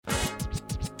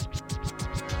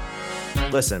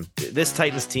Listen, this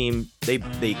Titans team, they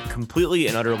completely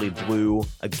and utterly blew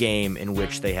a game in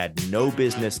which they had no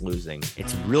business losing.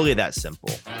 It's really that simple.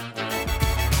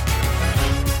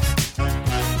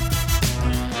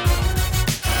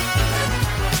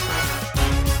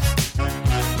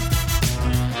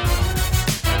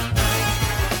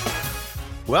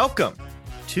 Welcome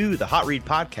to the Hot Read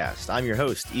Podcast. I'm your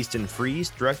host, Easton Freeze,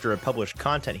 Director of Published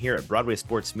Content here at Broadway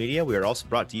Sports Media. We are also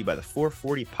brought to you by the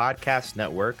 440 Podcast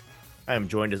Network. I am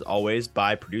joined, as always,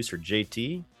 by producer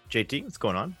JT. JT, what's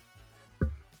going on?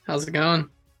 How's it going?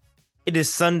 It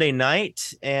is Sunday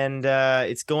night, and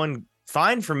it's going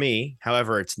fine for me.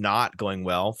 However, it's not going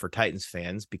well for Titans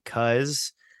fans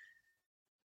because,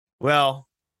 well,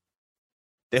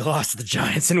 they lost to the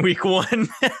Giants in week one,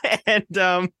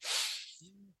 and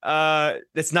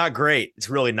it's not great. It's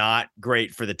really not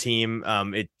great for the team.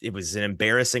 It was an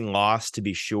embarrassing loss, to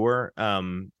be sure.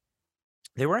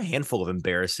 There were a handful of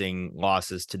embarrassing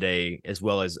losses today, as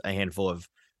well as a handful of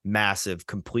massive,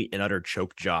 complete and utter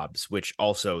choke jobs, which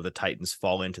also the Titans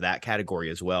fall into that category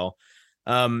as well.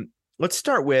 Let's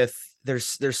start with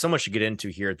there's so much to get into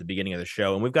here at the beginning of the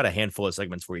show, and we've got a handful of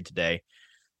segments for you today.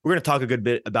 We're going to talk a good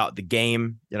bit about the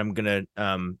game, and I'm going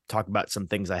to talk about some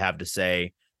things I have to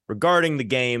say regarding the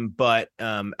game. But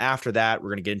after that, we're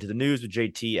going to get into the news with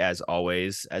JT, as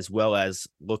always, as well as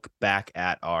look back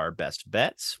at our best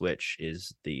bets, which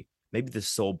is maybe the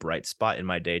sole bright spot in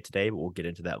my day today, but we'll get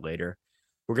into that later.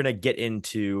 We're going to get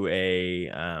into a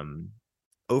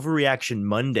Overreaction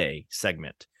Monday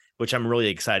segment, which I'm really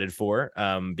excited for,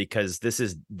 because this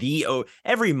is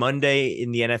every Monday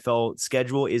in the NFL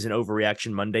schedule is an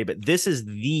Overreaction Monday, but this is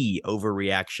the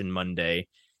Overreaction Monday.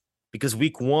 Because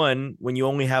week one, when you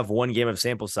only have one game of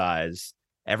sample size,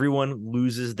 everyone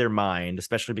loses their mind,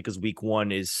 especially because week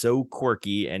one is so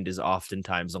quirky and is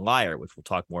oftentimes a liar, which we'll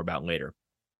talk more about later.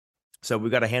 So we've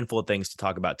got a handful of things to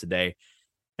talk about today,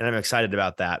 and I'm excited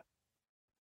about that.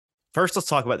 First, let's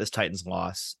talk about this Titans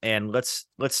loss, and let's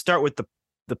start with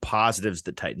the positives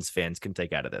that Titans fans can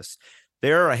take out of this.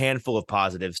 There are a handful of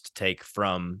positives to take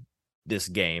from this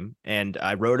game, and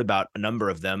I wrote about a number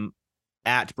of them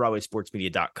at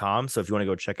BroadwaySportsMedia.com. So if you want to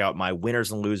go check out my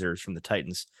winners and losers from the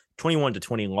Titans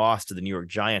 21-20 loss to the New York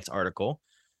Giants article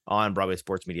on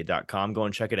BroadwaySportsMedia.com, go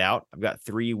and check it out. I've got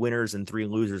 3 winners and 3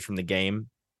 losers from the game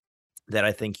that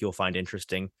I think you'll find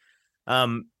interesting.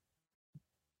 But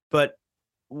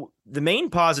the main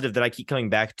positive that I keep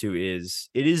coming back to is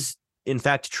it is in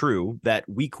fact true that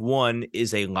week one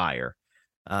is a liar.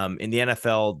 In the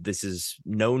NFL, this is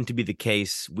known to be the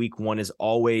case. Week one is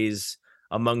always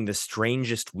among the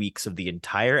strangest weeks of the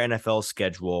entire NFL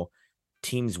schedule.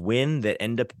 Teams win that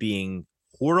end up being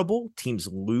horrible. Teams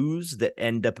lose that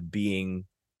end up being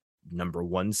number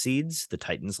 1 seeds. The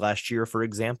Titans last year, for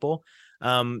example.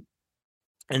 And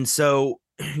so,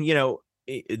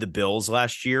 the Bills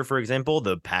last year, for example,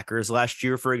 the Packers last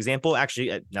year, for example,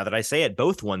 actually, now that I say it,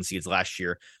 both 1 seeds last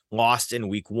year lost in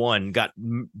week one, got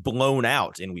blown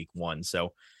out in week one.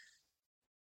 So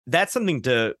that's something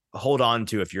to hold on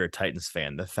to if you're a Titans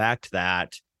fan. The fact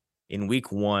that in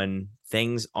week one,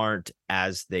 things aren't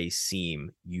as they seem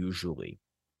usually.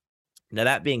 Now,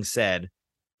 that being said,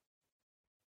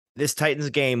 this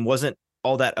Titans game wasn't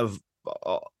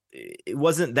it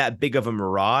wasn't that big of a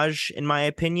mirage, in my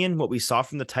opinion. What we saw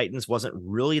from the Titans wasn't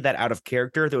really that out of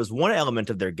character. There was one element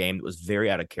of their game that was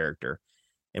very out of character,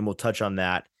 and we'll touch on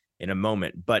that in a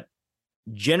moment. But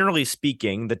generally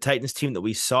speaking, the Titans team that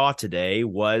we saw today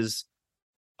was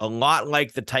a lot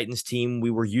like the Titans team we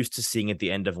were used to seeing at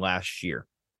the end of last year.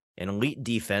 An elite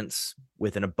defense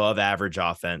with an above average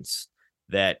offense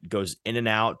that goes in and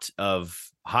out of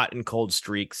hot and cold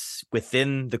streaks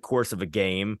within the course of a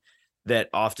game that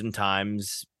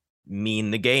oftentimes mean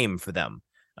the game for them.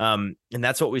 And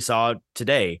that's what we saw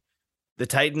today. The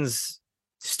Titans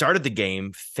started the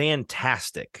game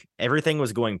fantastic. Everything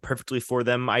was going perfectly for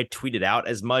them. I tweeted out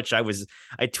as much. I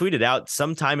tweeted out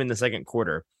sometime in the second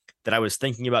quarter that I was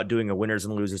thinking about doing a winners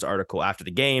and losers article after the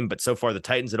game, but so far the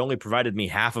Titans had only provided me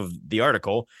half of the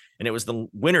article, and it was the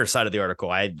winner side of the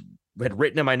article. I had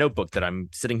written in my notebook that I'm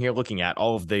sitting here looking at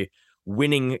all of the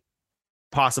winning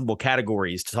possible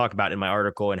categories to talk about in my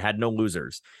article and had no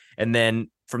losers. And then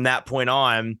from that point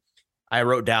on, I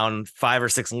wrote down 5 or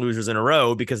 6 losers in a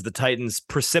row because the Titans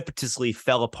precipitously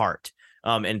fell apart,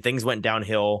 and things went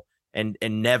downhill and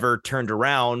never turned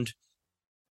around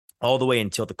all the way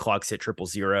until the clock hit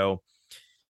 000.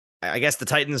 I guess the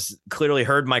Titans clearly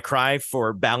heard my cry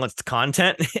for balanced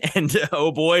content, and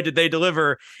oh boy, did they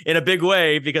deliver in a big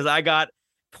way, because I got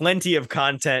plenty of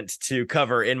content to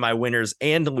cover in my winners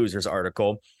and losers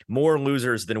article. More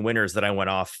losers than winners that I went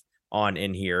off on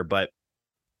in here, but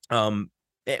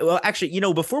Well, actually,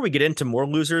 before we get into more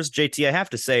losers, JT, I have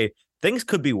to say things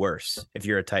could be worse if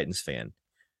you're a Titans fan.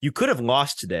 You could have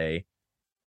lost today,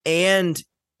 and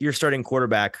your starting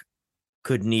quarterback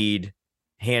could need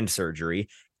hand surgery,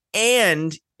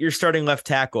 and your starting left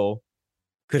tackle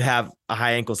could have a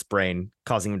high ankle sprain,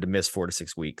 causing him to miss 4 to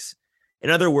 6 weeks. In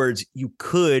other words, you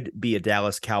could be a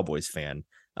Dallas Cowboys fan,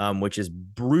 which is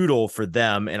brutal for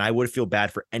them. And I would feel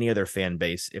bad for any other fan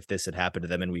base if this had happened to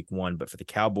them in week 1. But for the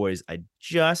Cowboys, I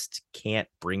just can't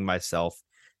bring myself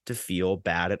to feel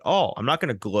bad at all. I'm not going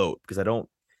to gloat because I don't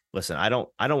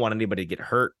want anybody to get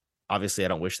hurt. Obviously, I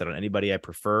don't wish that on anybody. I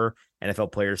prefer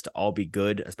NFL players to all be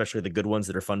good, especially the good ones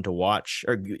that are fun to watch,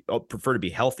 or prefer to be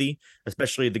healthy,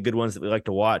 especially the good ones that we like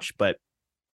to watch. But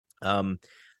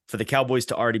for the Cowboys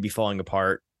to already be falling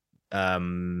apart,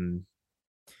 better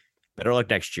luck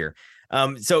next year.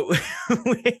 So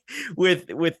with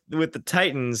the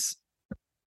Titans,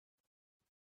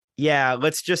 yeah,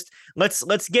 let's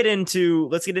get into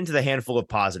the handful of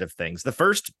positive things. The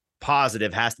first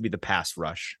positive has to be the pass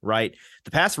rush, right? The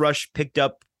pass rush picked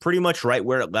up pretty much right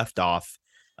where it left off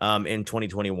in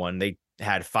 2021. They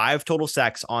had 5 total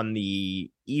sacks on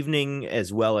the evening,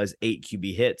 as well as 8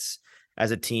 QB hits as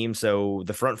a team. So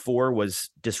the front 4 was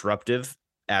disruptive,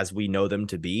 as we know them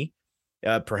to be.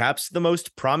 Perhaps the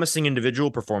most promising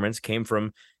individual performance came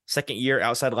from second-year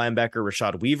outside linebacker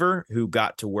Rashad Weaver, who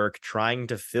got to work trying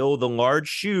to fill the large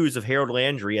shoes of Harold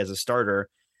Landry as a starter.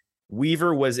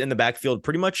 Weaver was in the backfield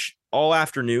pretty much all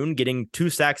afternoon, getting 2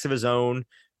 sacks of his own,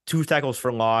 2 tackles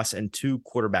for loss, and 2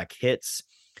 quarterback hits.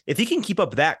 If he can keep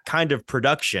up that kind of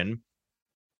production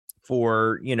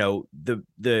for,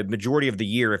 the majority of the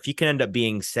year, if he can end up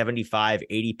being 75,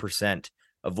 80%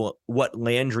 of what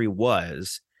Landry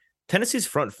was, Tennessee's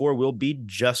front 4 will be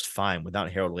just fine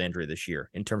without Harold Landry this year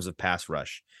in terms of pass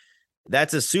rush.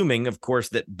 That's assuming, of course,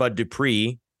 that Bud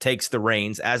Dupree takes the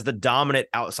reins as the dominant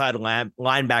outside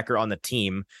linebacker on the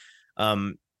team.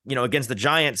 Against the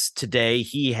Giants today,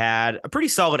 he had a pretty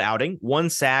solid outing: 1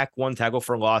 sack, 1 tackle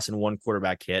for loss, and 1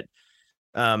 quarterback hit.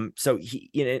 So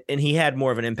he had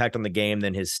more of an impact on the game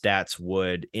than his stats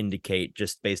would indicate,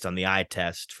 just based on the eye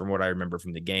test from what I remember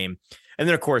from the game. And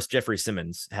then, of course, Jeffrey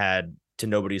Simmons had, to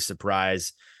nobody's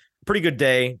surprise, pretty good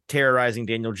day, terrorizing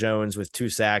Daniel Jones with 2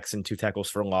 sacks and 2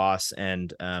 tackles for loss,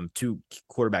 and 2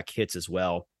 quarterback hits as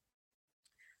well.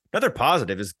 Another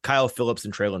positive is Kyle Phillips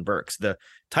and Treylon Burks. The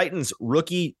Titans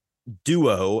rookie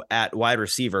duo at wide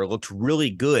receiver looked really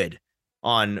good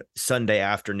on Sunday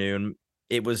afternoon.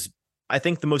 It was, I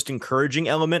think, the most encouraging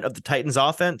element of the Titans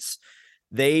offense.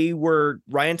 They were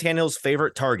Ryan Tannehill's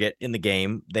favorite target in the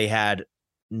game. They had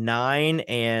 9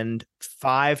 and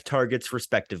 5 targets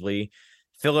respectively.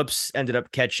 Phillips ended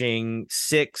up catching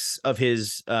 6 of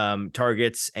his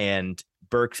targets, and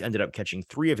Burks ended up catching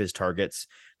 3 of his targets.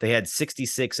 They had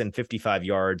 66 and 55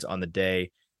 yards on the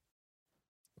day.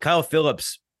 Kyle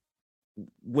Phillips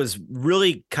was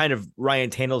really kind of Ryan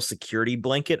Tannehill's security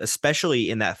blanket, especially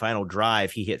in that final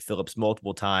drive. He hit Phillips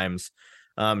multiple times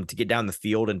to get down the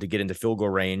field and to get into field goal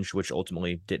range, which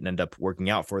ultimately didn't end up working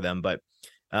out for them. But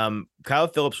Kyle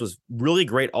Phillips was really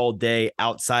great all day,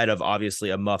 outside of obviously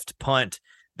a muffed punt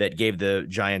that gave the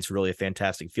Giants really a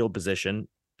fantastic field position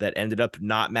that ended up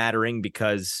not mattering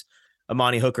because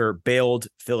Amani Hooker bailed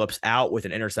Phillips out with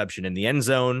an interception in the end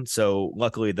zone. So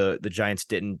luckily the Giants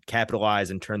didn't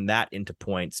capitalize and turn that into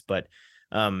points. But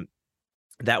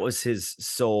that was his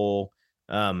sole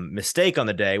mistake on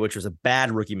the day, which was a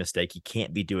bad rookie mistake. He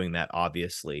can't be doing that,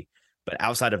 obviously. But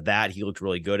outside of that, he looked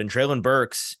really good. And Treylon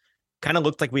Burks kind of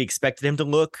looked like we expected him to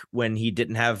look when he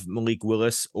didn't have Malik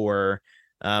Willis or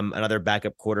another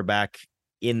backup quarterback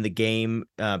in the game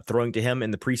throwing to him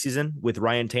in the preseason with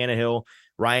Ryan Tannehill.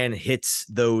 Ryan hits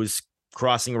those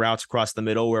crossing routes across the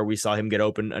middle where we saw him get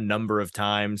open a number of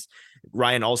times.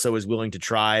 Ryan also is willing to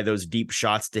try those deep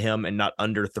shots to him and not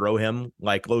underthrow him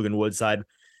like Logan Woodside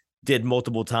did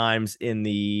multiple times in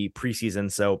the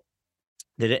preseason. So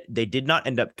they did not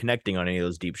end up connecting on any of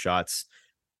those deep shots.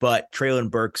 But Treylon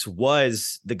Burks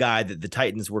was the guy that the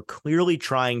Titans were clearly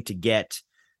trying to get.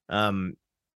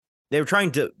 They were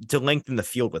trying to lengthen the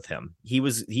field with him. He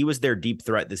was their deep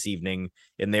threat this evening,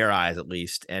 in their eyes at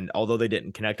least. And although they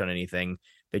didn't connect on anything,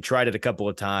 they tried it a couple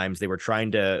of times. They were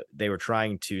trying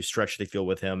to stretch the field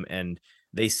with him, and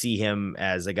they see him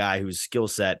as a guy whose skill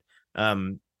set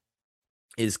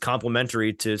is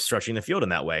complementary to stretching the field in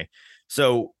that way.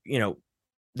 So,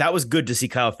 that was good to see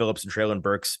Kyle Phillips and Treylon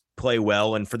Burks play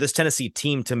well, and for this Tennessee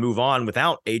team to move on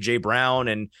without A.J. Brown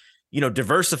and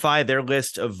diversify their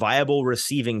list of viable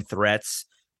receiving threats.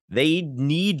 They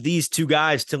need these 2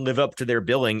 guys to live up to their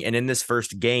billing. And in this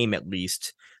first game, at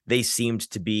least, they seemed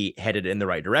to be headed in the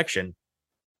right direction.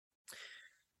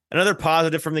 Another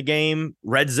positive from the game,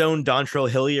 red zone Dontrell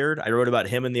Hilliard. I wrote about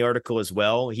him in the article as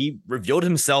well. He revealed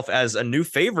himself as a new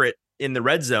favorite in the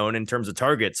red zone in terms of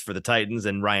targets for the Titans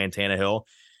and Ryan Tannehill.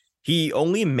 He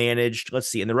only managed, let's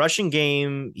see, in the rushing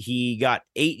game, he got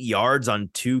 8 yards on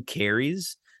 2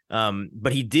 carries.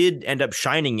 But he did end up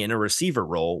shining in a receiver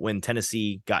role when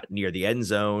Tennessee got near the end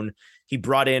zone. He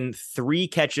brought in 3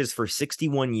 catches for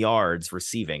 61 yards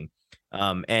receiving,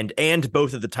 and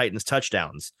both of the Titans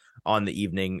touchdowns on the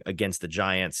evening against the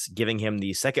Giants, giving him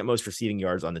the second most receiving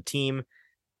yards on the team.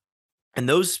 And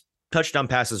those touchdown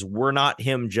passes were not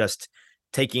him just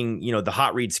taking, the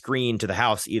hot read screen to the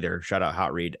house either. Shout out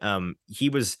hot read. He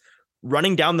was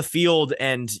running down the field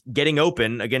and getting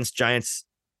open against Giants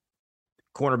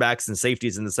cornerbacks and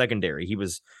safeties in the secondary. He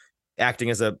was acting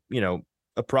as a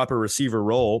proper receiver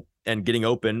role and getting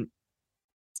open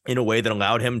in a way that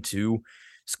allowed him to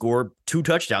score 2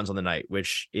 touchdowns on the night,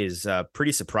 which is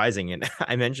pretty surprising. And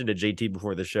I mentioned to JT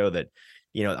before the show that,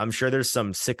 I'm sure there's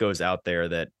some sickos out there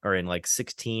that are in like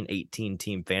 16, 18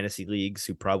 team fantasy leagues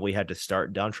who probably had to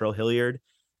start Dontrell Hilliard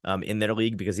in their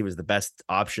league because he was the best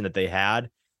option that they had,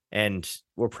 and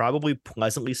were probably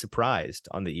pleasantly surprised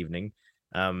on the evening.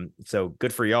 So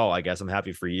good for y'all, I guess. I'm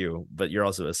happy for you, but you're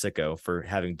also a sicko for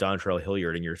having Dontrell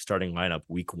Hilliard in your starting lineup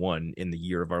week 1 in the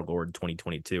year of our Lord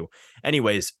 2022.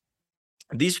 Anyways,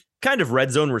 these kind of red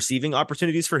zone receiving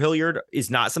opportunities for Hilliard is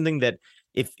not something that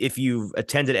if you've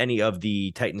attended any of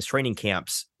the Titans training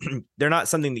camps, they're not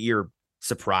something that you're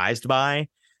surprised by.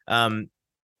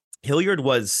 Hilliard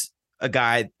was a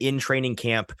guy in training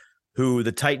camp who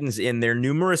the Titans in their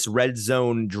numerous red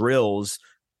zone drills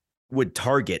would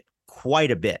target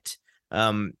quite a bit.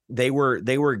 They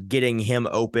were getting him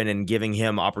open and giving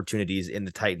him opportunities in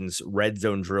the Titans red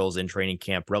zone drills in training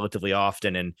camp relatively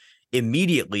often, and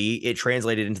immediately it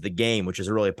translated into the game, which is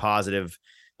a really positive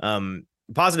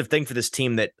thing for this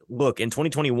team. That, look, in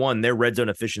 2021 their red zone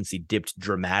efficiency dipped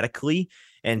dramatically,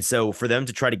 and so for them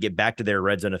to try to get back to their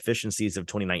red zone efficiencies of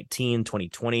 2019,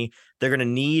 2020, they're going to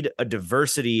need a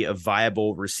diversity of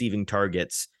viable receiving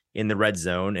targets in the red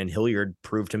zone, and Hilliard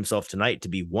proved himself tonight to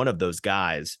be one of those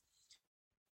guys.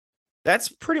 That's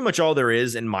pretty much all there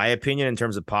is, in my opinion, in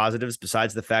terms of positives,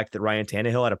 besides the fact that Ryan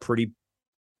Tannehill had a pretty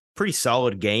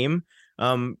solid game.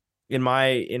 In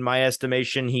my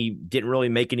estimation, he didn't really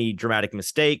make any dramatic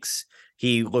mistakes.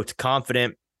 He looked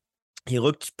confident. He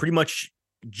looked pretty much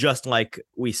just like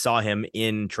we saw him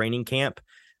in training camp.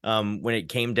 When it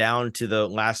came down to the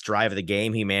last drive of the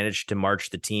game, he managed to march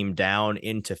the team down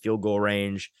into field goal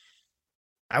range.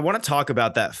 I want to talk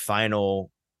about that final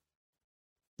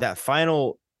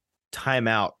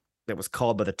timeout that was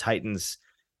called by the Titans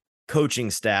coaching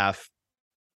staff.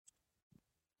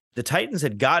 The Titans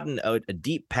had gotten a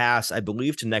deep pass, I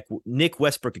believe, to Nick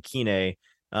Westbrook-Ikhine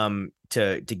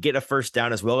to get a first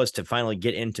down, as well as to finally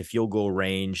get into field goal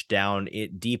range down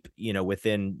deep,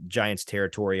 within Giants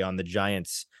territory on the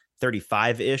Giants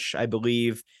 35-ish, I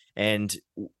believe. And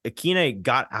Ikhine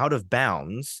got out of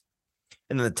bounds,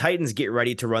 and then the Titans get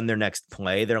ready to run their next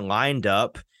play. They're lined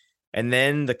up, and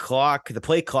then the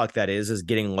play clock that is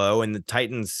getting low, and the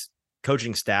Titans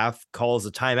coaching staff calls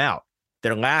a timeout.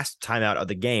 Their last timeout of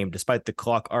the game, despite the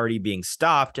clock already being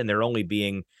stopped and there only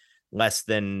being less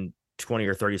than 20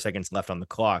 or 30 seconds left on the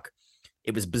clock.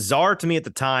 It was bizarre to me at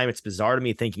the time. It's bizarre to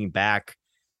me thinking back.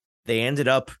 They ended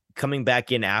up coming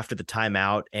back in after the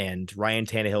timeout, and Ryan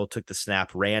Tannehill took the snap,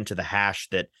 ran to the hash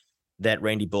that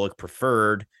Randy Bullock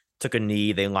preferred, took a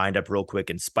knee. They lined up real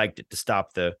quick and spiked it to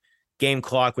stop the game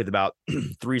clock with about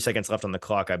 3 seconds left on the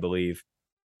clock, I believe.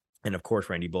 And of course,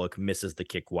 Randy Bullock misses the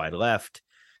kick wide left.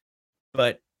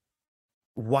 But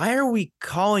why are we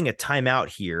calling a timeout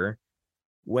here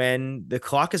when the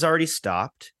clock is already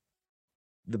stopped?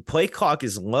 The play clock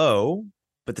is low,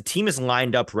 but the team is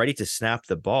lined up ready to snap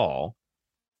the ball.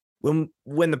 When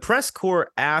the press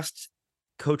corps asked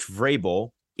Coach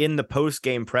Vrabel in the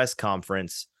post-game press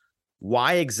conference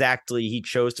why exactly he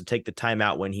chose to take the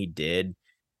timeout when he did,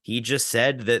 he just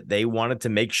said that they wanted to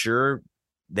make sure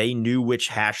they knew which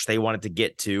hash they wanted to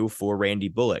get to for Randy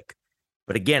Bullock.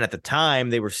 But again, at the time,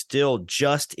 they were still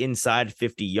just inside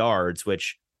 50 yards,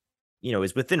 which,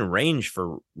 is within range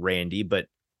for Randy, but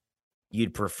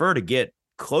you'd prefer to get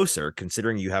closer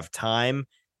considering you have time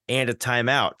and a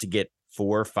timeout to get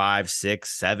 4, 5,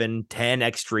 6, 7, 10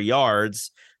 extra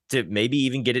yards to maybe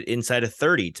even get it inside of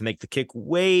 30 to make the kick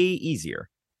way easier.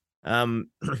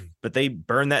 But they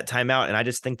burned that timeout, and I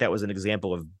just think that was an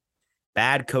example of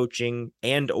bad coaching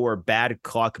and or bad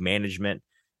clock management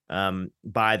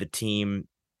by the team.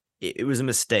 It was a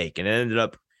mistake, and it ended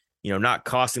up, not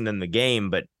costing them the game,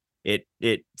 but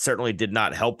it certainly did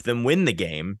not help them win the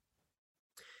game.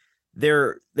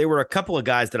 there were a couple of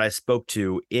guys that I spoke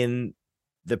to in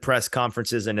the press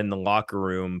conferences and in the locker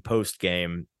room post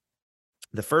game.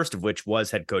 The first of which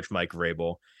was head coach Mike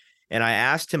Vrabel, and I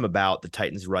asked him about the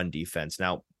Titans' run defense.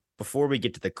 Now, before we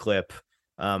get to the clip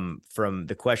from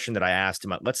the question that I asked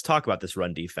him, let's talk about this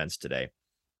run defense today.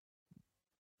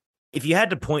 If you had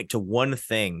to point to one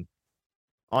thing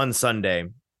on Sunday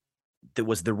that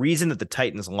was the reason that the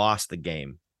Titans lost the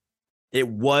game, it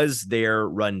was their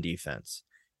run defense.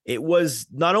 It was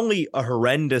not only a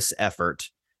horrendous effort,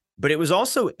 but it was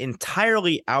also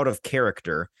entirely out of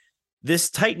character.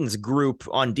 This Titans group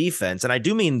on defense, and I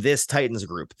do mean this Titans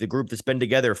group, the group that's been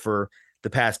together for the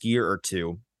past year or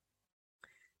two,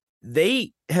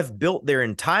 they have built their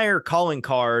entire calling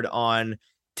card on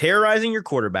terrorizing your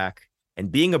quarterback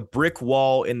and being a brick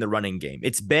wall in the running game.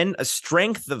 It's been a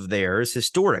strength of theirs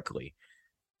historically.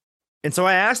 And so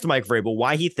I asked Mike Vrabel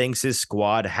why he thinks his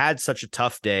squad had such a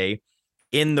tough day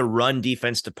in the run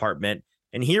defense department,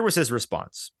 and here was his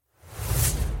response.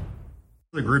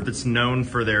 The group that's known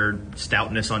for their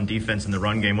stoutness on defense in the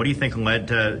run game, what do you think led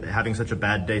to having such a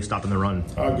bad day stopping the run?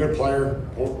 Good player,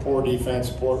 poor defense,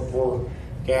 poor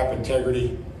gap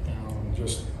integrity.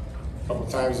 Just a couple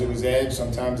times it was edge,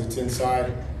 sometimes it's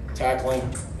inside tackling.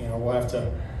 We'll have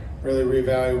to really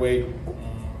reevaluate,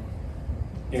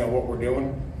 what we're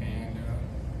doing and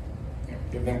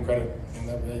give them credit. And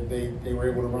that they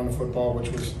were able to run the football, which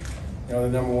was, the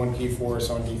number one key for us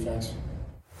on defense.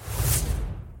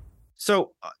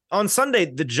 So on Sunday,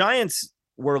 the Giants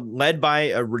were led by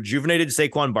a rejuvenated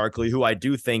Saquon Barkley, who I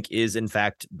do think is, in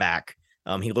fact, back.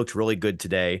 He looked really good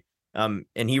today, and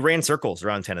he ran circles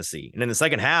around Tennessee. And in the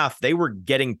second half, they were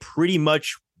getting pretty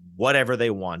much whatever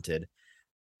they wanted.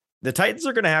 The Titans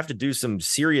are going to have to do some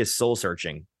serious soul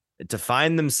searching to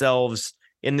find themselves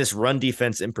in this run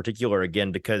defense in particular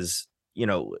again, because,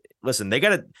 listen, they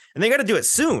got to do it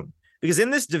soon, because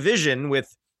in this division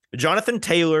with Jonathan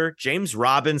Taylor, James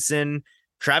Robinson,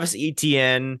 Travis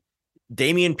Etienne,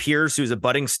 Dameon Pierce, who's a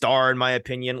budding star, in my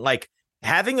opinion, like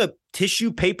having a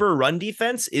tissue paper run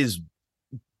defense is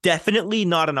definitely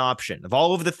not an option. Of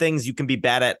all of the things you can be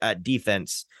bad at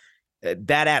defense,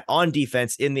 on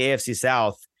defense in the AFC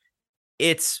South,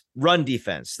 it's run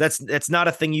defense. That's not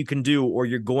a thing you can do, or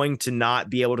you're going to not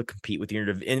be able to compete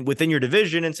within your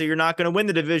division. And so you're not going to win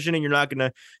the division and you're not going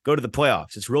to go to the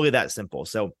playoffs. It's really that simple.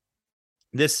 So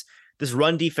this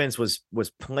run defense was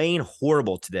plain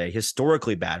horrible today,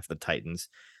 historically bad for the Titans.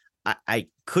 I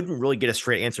couldn't really get a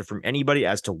straight answer from anybody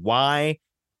as to why.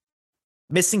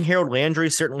 Missing Harold Landry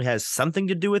certainly has something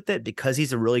to do with it, because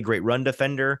he's a really great run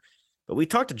defender. But we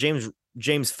talked to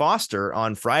James Foster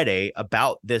on Friday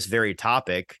about this very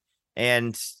topic.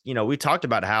 And, we talked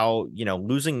about how,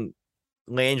 losing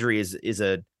Landry is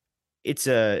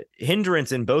a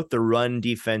hindrance in both the run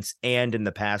defense and in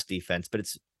the pass defense, but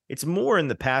it's more in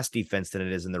the pass defense than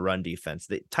it is in the run defense.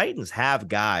 The Titans have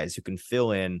guys who can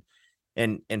fill in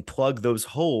and plug those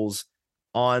holes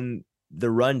on the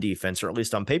run defense, or at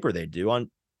least on paper they do.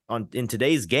 In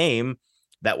today's game,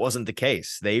 that wasn't the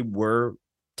case. They were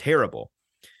terrible.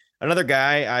 Another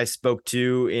guy I spoke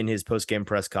to in his post-game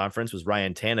press conference was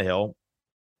Ryan Tannehill.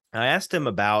 I asked him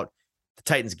about the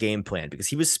Titans' game plan, because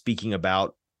he was speaking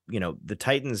about, the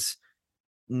Titans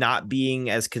not being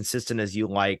as consistent as you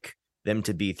like them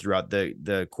to be throughout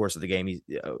the course of the game.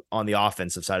 On the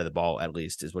offensive side of the ball, at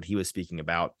least, is what he was speaking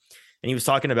about. And he was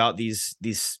talking about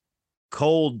these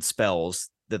cold spells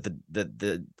that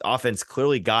the offense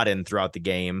clearly got in throughout the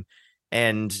game.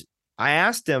 And I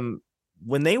asked him,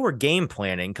 when they were game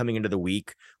planning coming into the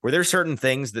week, were there certain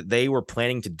things that they were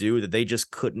planning to do that they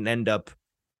just couldn't end up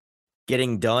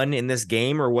getting done in this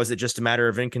game, or was it just a matter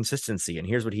of inconsistency? And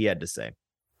here's what he had to say.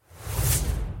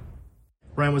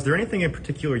 Ryan, was there anything in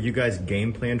particular you guys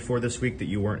game planned for this week that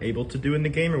you weren't able to do in the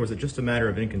game, or was it just a matter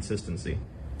of inconsistency?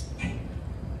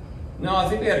 No, I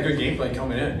think we had a good game plan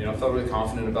coming in. I felt really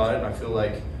confident about it, and I feel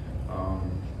like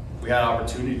we had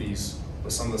opportunities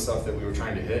with some of the stuff that we were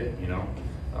trying to hit.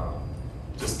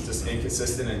 Just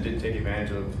inconsistent and didn't take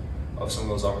advantage of some of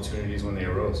those opportunities when they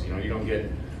arose. You don't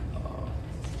get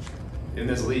in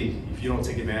this league, if you don't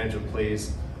take advantage of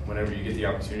plays whenever you get the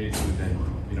opportunity to,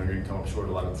 then you're going to come up short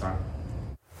a lot of the time.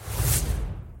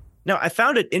 Now, I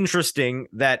found it interesting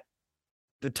that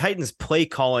the Titans' play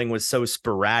calling was so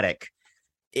sporadic.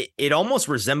 It almost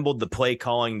resembled the play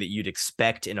calling that you'd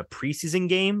expect in a preseason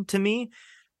game to me,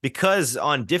 because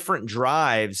on different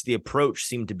drives, the approach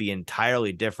seemed to be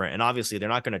entirely different. And obviously, they're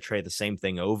not going to try the same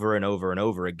thing over and over and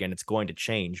over again. It's going to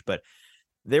change. But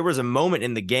there was a moment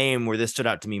in the game where this stood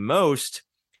out to me most.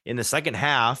 In the second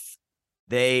half,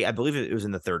 I believe it was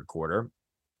in the third quarter,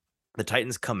 the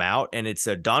Titans come out, and it's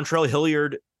a Dontrell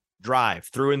Hilliard drive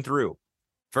through and through.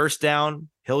 First down,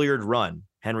 Hilliard run.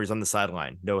 Henry's on the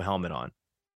sideline, no helmet on.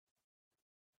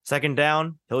 Second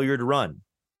down, Hilliard run.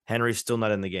 Henry's still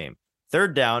not in the game.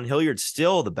 Third down, Hilliard's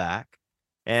still the back,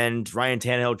 and Ryan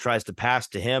Tannehill tries to pass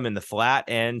to him in the flat,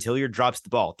 and Hilliard drops the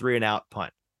ball. 3-and-out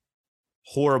punt.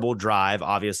 Horrible drive,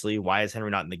 obviously. Why is Henry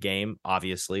not in the game?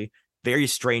 Obviously. Very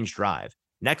strange drive.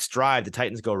 Next drive, the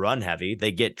Titans go run heavy.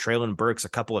 They get Treylon Burks a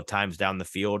couple of times down the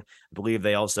field. I believe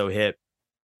they also hit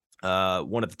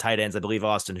one of the tight ends, I believe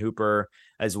Austin Hooper,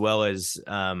 as well as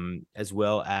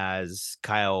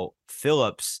Kyle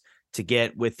Phillips, to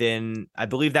get within, I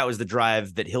believe that was the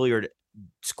drive that Hilliard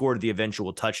scored the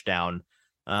eventual touchdown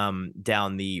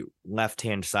down the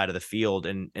left-hand side of the field.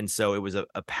 And so it was a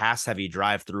pass-heavy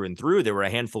drive through and through. There were a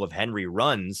handful of Henry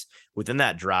runs within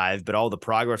that drive, but all the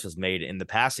progress was made in the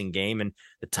passing game. And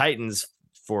the Titans,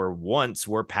 for once,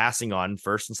 were passing on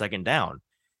first and second down.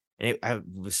 And I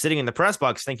was sitting in the press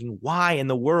box thinking, why in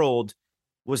the world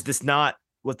was this not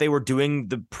what they were doing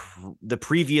the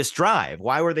previous drive?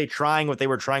 Why were they trying what they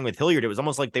were trying with Hilliard? It was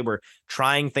almost like they were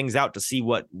trying things out to see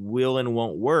what will and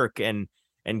won't work, and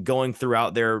going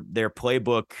throughout their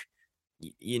playbook,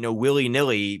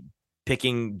 willy-nilly,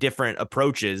 picking different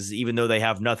approaches, even though they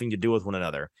have nothing to do with one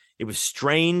another. It was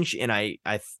strange. And I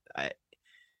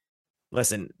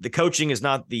listen, the coaching is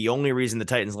not the only reason the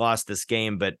Titans lost this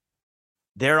game, but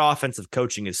their offensive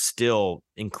coaching is still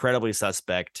incredibly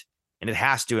suspect, and it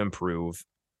has to improve,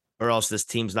 or else this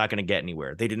team's not going to get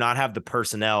anywhere. They do not have the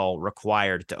personnel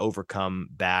required to overcome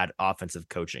bad offensive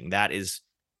coaching. That is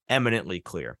eminently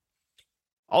clear.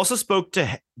 Also spoke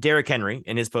to Derrick Henry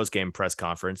in his post-game press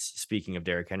conference. Speaking of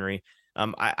Derrick Henry,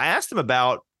 I asked him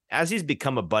about, as he's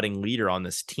become a budding leader on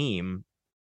this team,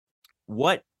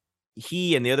 what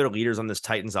he and the other leaders on this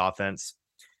Titans offense,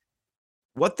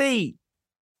 what they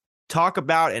talk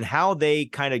about and how they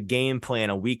kind of game plan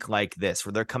a week like this,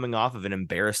 where they're coming off of an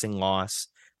embarrassing loss.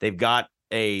 They've got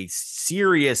a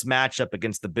serious matchup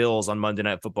against the Bills on Monday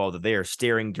Night Football that they are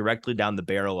staring directly down the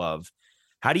barrel of.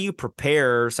 How do you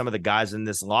prepare some of the guys in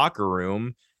this locker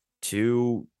room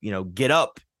to, get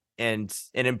up and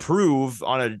improve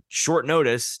on a short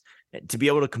notice to be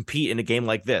able to compete in a game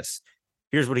like this?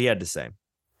 Here's what he had to say.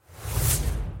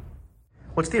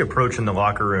 What's the approach in the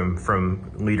locker room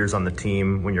from leaders on the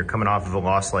team when you're coming off of a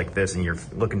loss like this and you're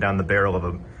looking down the barrel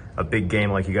of a big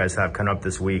game like you guys have coming up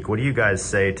this week? What do you guys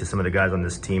say to some of the guys on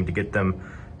this team to get them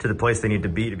to the place they need to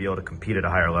be able to compete at a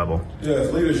higher level? Yeah,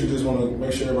 as leaders, you just want to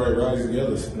make sure everybody rallies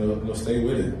together, stay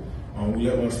with it. We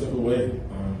let one slip away.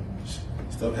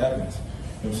 Stuff happens. You know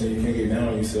what I'm saying? You can't get down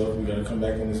on yourself. We got to come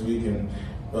back in this week and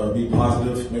be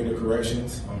positive, make the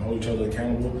corrections, hold each other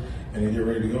accountable, and then get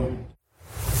ready to go.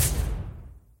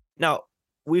 Now,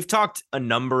 we've talked a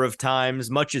number of times,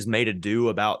 much is made ado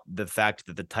about the fact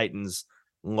that the Titans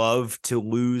love to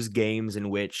lose games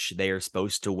in which they are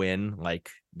supposed to win,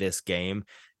 like this game,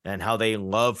 and how they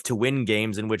love to win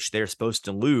games in which they're supposed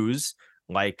to lose,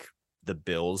 like the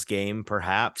Bills game,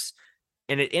 perhaps.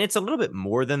 And it's a little bit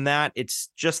more than that. It's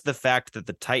just the fact that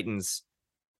the Titans,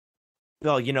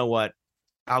 well, you know what?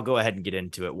 I'll go ahead and get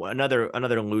into it.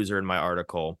 Another loser in my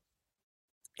article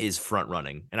is front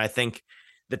running. And I think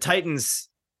the Titans,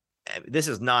 this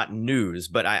is not news,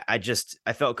 but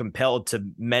I felt compelled to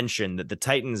mention that the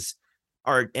Titans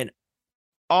are an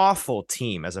awful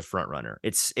team as a front runner.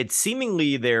 It's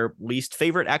seemingly their least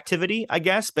favorite activity, I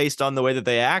guess, based on the way that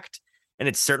they act. And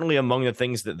it's certainly among the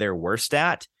things that they're worst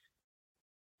at.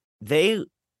 They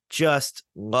just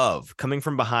love coming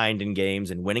from behind in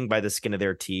games and winning by the skin of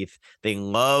their teeth. They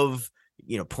love,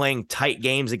 playing tight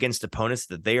games against opponents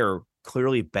that they are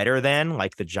clearly better than,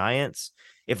 like the Giants.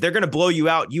 If they're going to blow you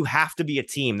out, you have to be a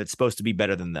team that's supposed to be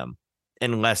better than them.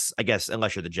 Unless you're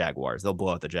the Jaguars, they'll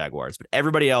blow out the Jaguars. But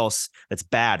everybody else that's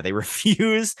bad, they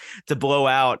refuse to blow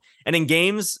out. And in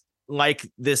games like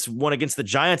this one against the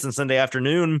Giants on Sunday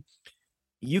afternoon,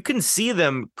 you can see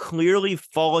them clearly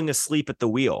falling asleep at the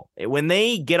wheel. When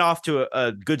they get off to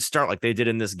a good start like they did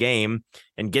in this game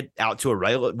and get out to a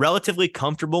relatively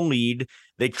comfortable lead,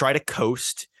 they try to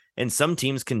coast. And some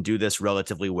teams can do this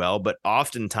relatively well, but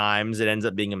oftentimes it ends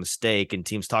up being a mistake. And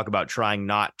teams talk about trying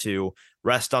not to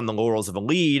rest on the laurels of a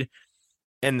lead.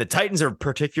 And the Titans are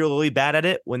particularly bad at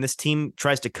it. When this team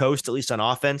tries to coast, at least on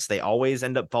offense, they always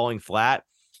end up falling flat.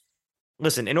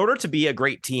 Listen, in order to be a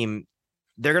great team,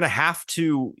 you have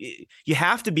to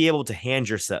be able to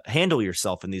handle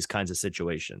yourself in these kinds of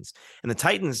situations. And the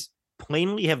Titans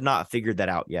plainly have not figured that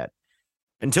out yet.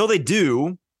 Until they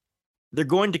do, they're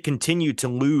going to continue to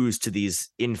lose to these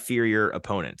inferior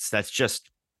opponents. That's just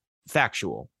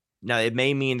factual. Now, it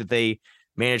may mean that they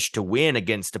manage to win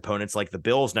against opponents like the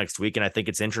Bills next week. And I think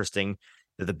it's interesting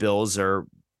that the Bills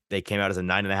they came out as a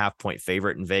 9.5-point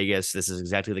favorite in Vegas. This is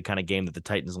exactly the kind of game that the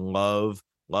Titans love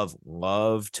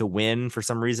to win for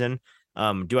some reason.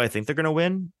 Do I think they're going to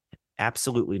win?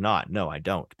 Absolutely not. No, I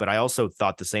don't. But I also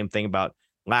thought the same thing about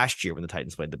last year when the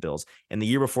Titans played the Bills, and the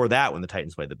year before that when the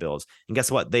Titans played the Bills. And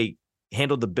guess what? They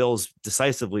handled the Bills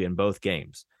decisively in both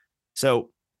games.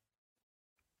 So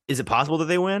is it possible that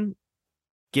they win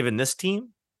given this team?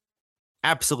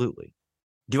 Absolutely.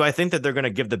 Do I think that they're going to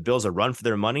give the Bills a run for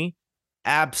their money?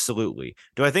 Absolutely.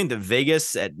 Do I think that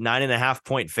Vegas at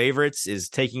 9.5-point favorites is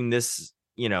taking this,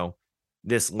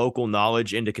 this local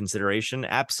knowledge into consideration?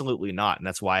 Absolutely not. And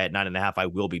that's why at 9.5, I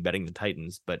will be betting the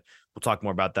Titans, but we'll talk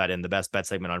more about that in the best bet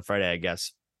segment on Friday, I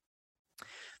guess.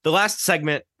 The last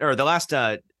segment, or the last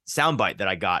soundbite that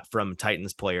I got from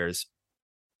Titans players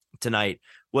tonight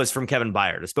was from Kevin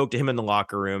Byard. I spoke to him in the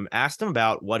locker room, asked him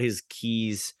about what his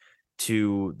keys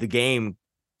to the game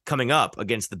coming up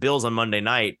against the Bills on Monday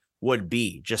night would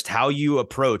be. Just how you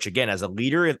approach, again, as a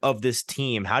leader of this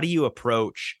team, how do you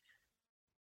approach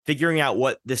figuring out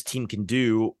what this team can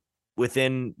do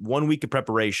within 1 week of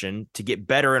preparation to get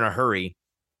better in a hurry?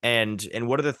 And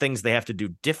what are the things they have to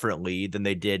do differently than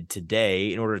they did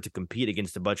today in order to compete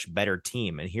against a much better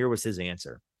team? And here was his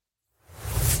answer.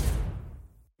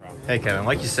 Hey, Kevin,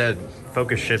 like you said,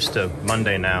 focus shifts to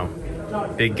Monday now.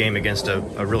 Big game against a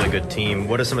really good team.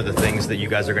 What are some of the things that you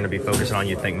guys are going to be focusing on,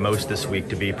 you think, most this week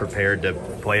to be prepared to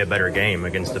play a better game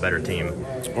against a better team?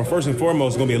 Well, first and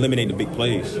foremost, it's going to be eliminate the big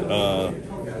plays.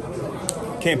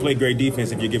 Can't play great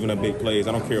defense if you're giving up big plays.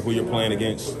 I don't care who you're playing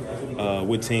against,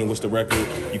 what team, what's the record.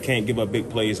 You can't give up big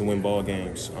plays and win ball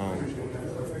games.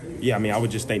 I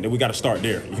would just think that we got to start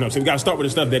there. You know what I'm saying? We got to start with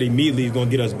the stuff that immediately is going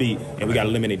to get us beat, and we got to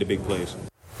eliminate the big plays.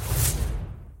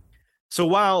 So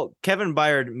while Kevin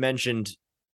Byard mentioned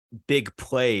big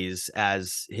plays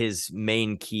as his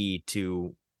main key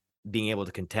to being able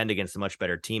to contend against a much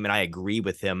better team, and I agree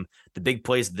with him, the big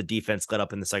plays that the defense let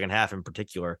up in the second half in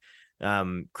particular,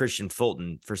 Christian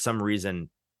Fulton, for some reason,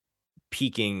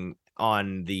 peaking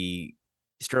on the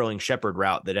Sterling Shepard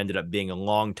route that ended up being a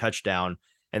long touchdown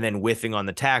and then whiffing on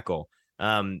the tackle.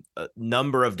 A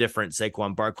number of different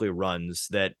Saquon Barkley runs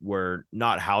that were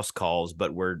not house calls,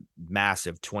 but were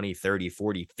massive 20, 30,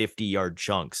 40, 50-yard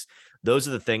chunks. Those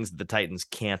are the things that the Titans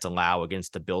can't allow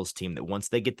against a Bills team that once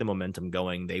they get the momentum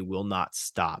going, they will not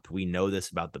stop. We know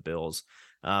this about the Bills.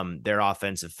 Their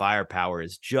offensive firepower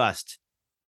is just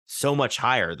so much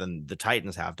higher than the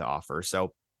Titans have to offer.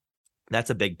 So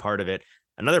that's a big part of it.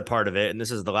 Another part of it, and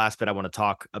this is the last bit I want to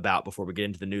talk about before we get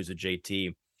into the news with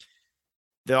JT,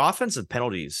 the offensive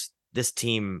penalties this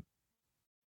team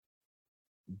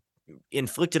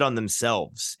inflicted on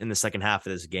themselves in the second half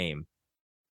of this game.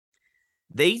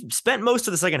 They spent most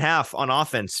of the second half on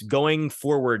offense going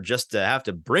forward just to have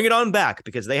to bring it on back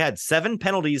because they had 7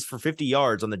 penalties for 50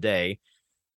 yards on the day.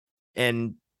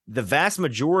 And the vast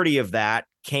majority of that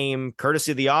came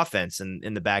courtesy of the offense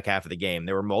in the back half of the game.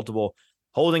 There were multiple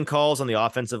holding calls on the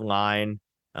offensive line.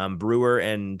 Brewer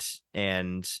and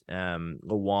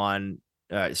Lewan.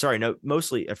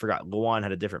 Mostly I forgot. Lewan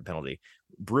had a different penalty.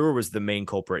 Brewer was the main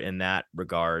culprit in that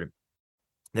regard.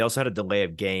 They also had a delay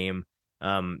of game.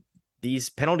 These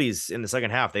penalties in the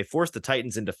second half, they forced the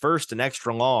Titans into first and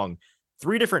extra long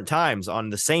 3 different times on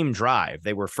the same drive.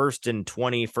 They were first and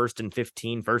 20, first and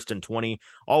 15, first and 20,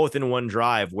 all within one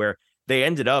drive where they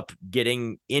ended up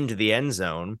getting into the end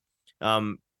zone.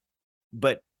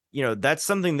 But that's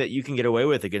something that you can get away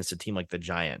with against a team like the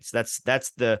Giants.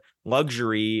 That's the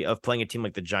luxury of playing a team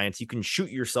like the Giants. You can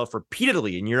shoot yourself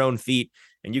repeatedly in your own feet,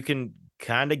 and you can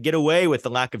kind of get away with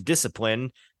the lack of discipline.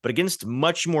 But against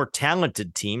much more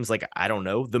talented teams, like, I don't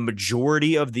know, the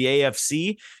majority of the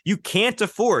AFC, you can't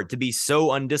afford to be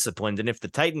so undisciplined. And if the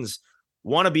Titans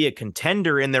want to be a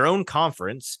contender in their own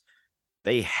conference,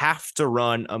 they have to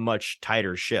run a much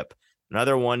tighter ship.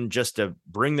 Another one, just to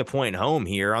bring the point home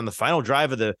here, on the final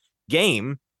drive of the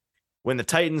game, when the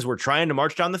Titans were trying to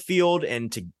march down the field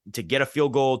and to get a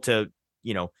field goal to,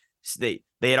 they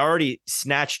had already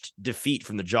snatched defeat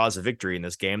from the jaws of victory in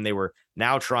this game. They were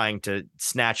now trying to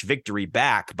snatch victory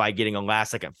back by getting a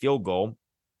last-second field goal.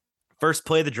 First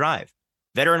play of the drive,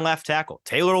 veteran left tackle,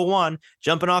 Taylor Lewan,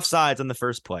 jumping off sides on the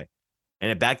first play.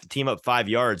 And it backed the team up 5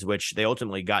 yards, which they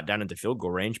ultimately got down into field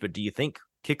goal range. But do you think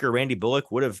kicker Randy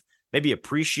Bullock would have maybe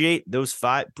appreciated those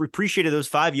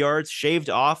 5 yards shaved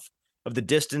off of the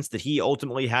distance that he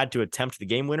ultimately had to attempt the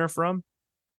game winner from?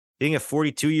 You think a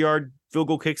 42-yard field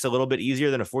goal kick's a little bit easier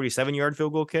than a 47-yard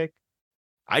field goal kick?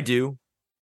 I do.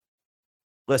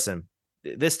 Listen,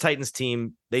 this Titans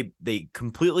team, they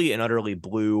completely and utterly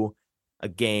blew a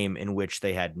game in which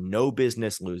they had no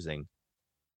business losing.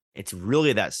 It's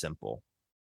really that simple.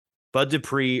 Bud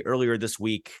Dupree earlier this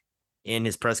week in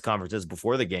his press conferences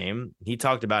before the game, he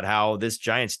talked about how this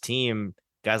Giants team,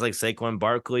 guys like Saquon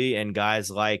Barkley and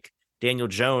guys like Daniel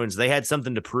Jones, they had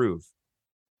something to prove.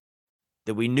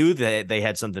 That we knew that they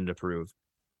had something to prove.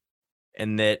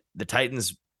 And that the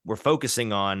Titans were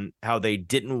focusing on how they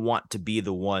didn't want to be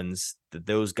the ones that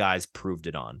those guys proved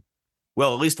it on.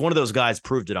 Well, at least one of those guys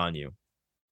proved it on you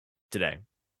today.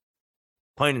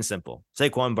 Plain and simple.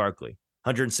 Saquon Barkley,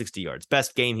 160 yards.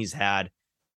 Best game he's had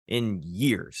in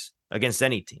years against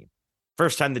any team.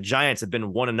 First time the Giants have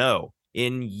been 1-0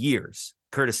 in years,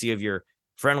 courtesy of your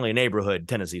friendly neighborhood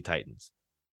Tennessee Titans.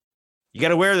 You got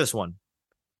to wear this one.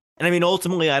 And I mean,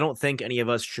 ultimately, I don't think any of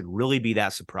us should really be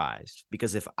that surprised,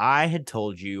 because if I had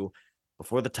told you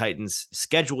before the Titans'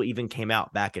 schedule even came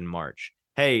out back in March,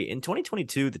 hey, in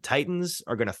 2022, the Titans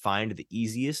are going to find the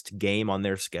easiest game on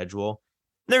their schedule.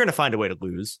 They're going to find a way to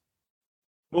lose.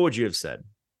 What would you have said?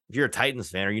 If you're a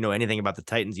Titans fan or you know anything about the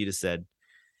Titans, you'd have said,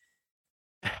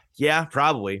 yeah,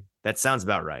 probably. That sounds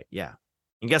about right. Yeah.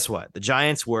 And guess what? The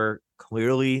Giants were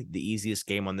clearly the easiest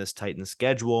game on this Titans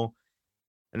schedule,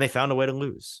 and they found a way to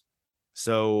lose.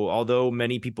 So although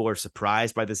many people are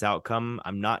surprised by this outcome,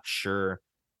 I'm not sure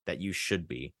that you should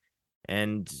be.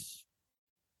 And,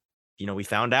 you know, we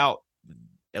found out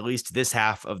at least this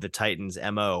half of the Titans'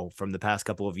 MO from the past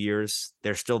couple of years,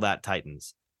 they're still that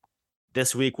Titans.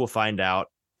 This week, we'll find out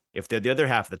if they're the other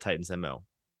half of the Titans' MO,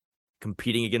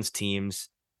 competing against teams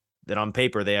that on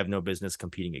paper they have no business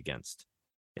competing against.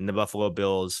 In the Buffalo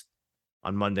Bills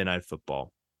on Monday Night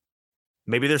Football.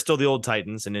 Maybe they're still the old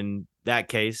Titans, and in that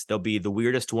case, they'll be the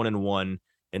weirdest 1-1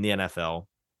 in the NFL.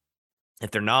 If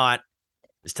they're not,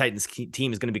 this Titans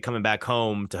team is going to be coming back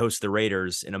home to host the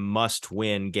Raiders in a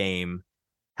must-win game,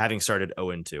 having started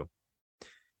 0-2.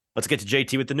 Let's get to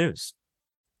JT with the news.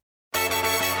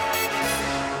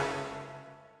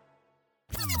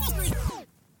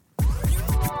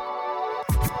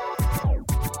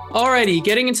 Alrighty,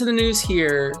 getting into the news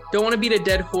here. Don't want to beat a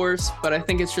dead horse, but I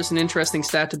think it's just an interesting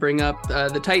stat to bring up.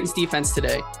 The Titans defense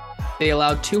today. They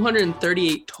allowed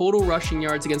 238 total rushing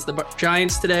yards against the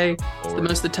Giants today. It's the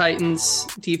most the Titans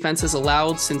defense has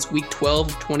allowed since week 12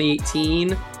 of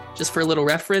 2018. Just for a little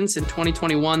reference, in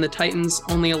 2021, the Titans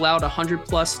only allowed 100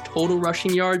 plus total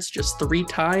rushing yards just 3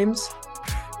 times.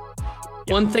 Yep.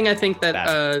 One thing I think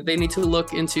that they need to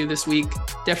look into this week,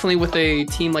 definitely with a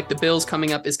team like the Bills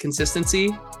coming up, is consistency.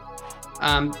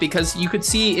 Because you could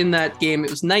see in that game, it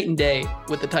was night and day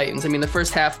with the Titans. I mean, the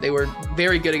first half, they were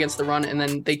very good against the run, and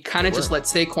then they kind of just let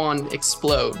Saquon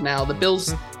explode. Now, the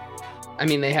Bills, I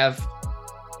mean, they have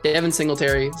Devin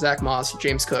Singletary, Zach Moss,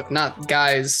 James Cook, not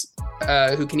guys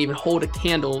who can even hold a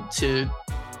candle to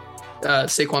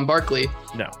Saquon Barkley.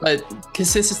 No. But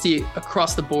consistency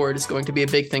across the board is going to be a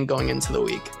big thing going into the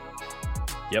week.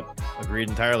 Yep, agreed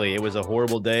entirely. It was a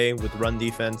horrible day with run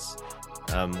defense.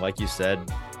 Like you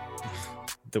said,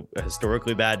 a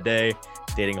historically bad day,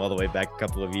 dating all the way back a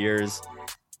couple of years.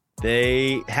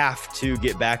 They have to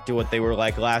get back to what they were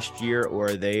like last year,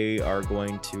 or they are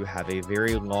going to have a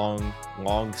very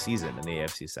long season in the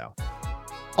AFC South.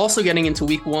 Also getting into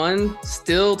week 1,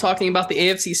 still talking about the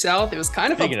AFC South. It was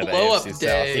kind of a blow-up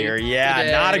day here. Yeah,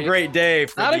 today. Not a great day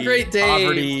for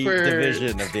poverty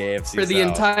division of the AFC South. For the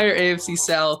entire AFC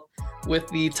South, with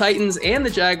the Titans and the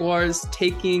Jaguars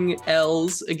taking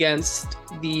L's against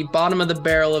the bottom of the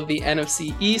barrel of the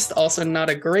NFC East. Also not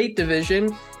a great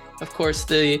division. Of course,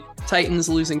 the Titans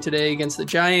losing today against the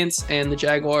Giants, and the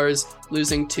Jaguars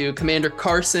losing to Commander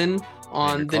Carson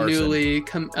on the newly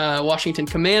Washington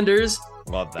Commanders.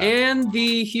 Love that. And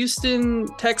the Houston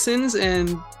Texans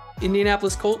and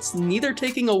Indianapolis Colts neither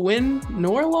taking a win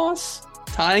nor a loss,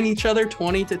 tying each other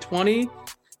 20-20,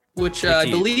 which I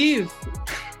believe...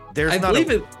 There's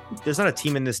not a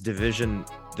team in this division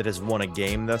that has won a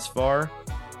game thus far,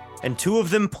 and 2 of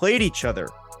them played each other.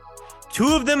 2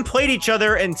 of them played each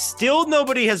other, and still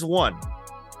nobody has won.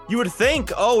 You would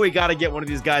think, oh, we got to get one of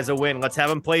these guys a win. Let's have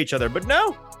them play each other. But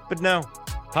no.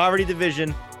 Poverty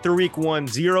division, through week 1,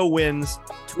 0 wins,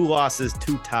 2 losses,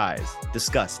 2 ties.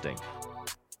 Disgusting.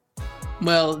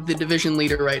 Well, the division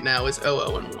leader right now is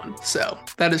 0-1. So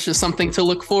that is just something to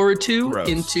look forward to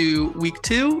into week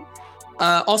 2.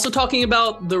 Also talking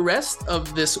about the rest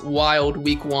of this wild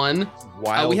week 1.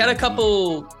 We had a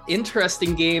couple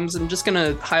interesting games. I'm just going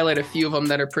to highlight a few of them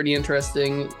that are pretty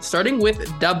interesting, starting with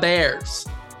the Bears.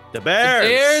 The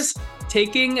Bears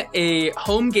taking a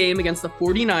home game against the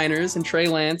 49ers and Trey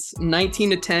Lance,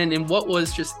 19-10 in what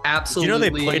was just absolutely... You know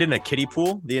they played in a kiddie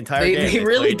pool the entire game? They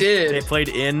really did. They played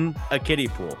in a kiddie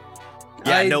pool.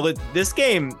 Yeah, this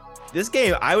game,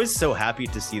 I was so happy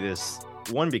to see this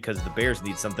One, because the Bears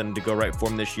need something to go right for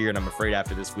them this year, and I'm afraid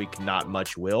after this week, not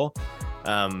much will.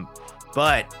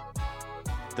 But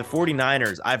the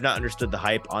 49ers, I've not understood the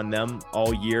hype on them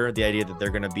all year. The idea that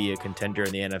they're going to be a contender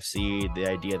in the NFC, the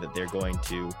idea that they're going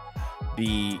to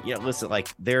be, listen, like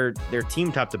their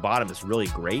team top to bottom is really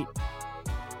great.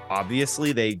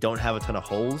 Obviously, they don't have a ton of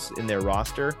holes in their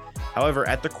roster. However,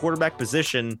 at the quarterback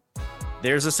position,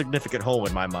 there's a significant hole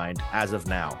in my mind as of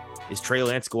now. Is Trey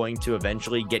Lance going to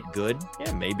eventually get good?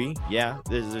 Yeah, maybe. Yeah,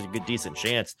 there's a good, decent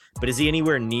chance. But is he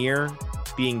anywhere near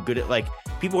being good at, like,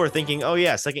 people are thinking, oh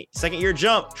yeah, second year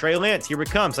jump, Trey Lance, here we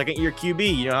come, second year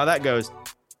QB. You know how that goes.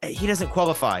 He doesn't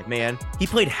qualify, man. He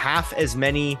played half as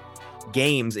many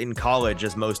games in college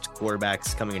as most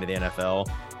quarterbacks coming into the NFL.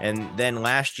 And then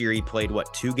last year he played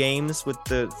 2 games with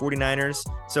the 49ers.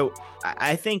 So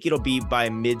I think it'll be by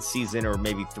mid-season or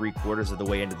maybe 3/4 of the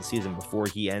way into the season before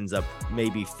he ends up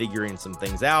maybe figuring some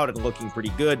things out and looking pretty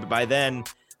good. But by then,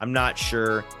 I'm not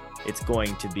sure it's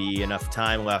going to be enough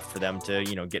time left for them to,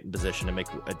 get in position to make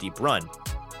a deep run.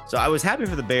 So I was happy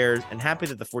for the Bears and happy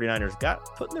that the 49ers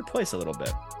got put in their place a little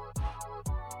bit.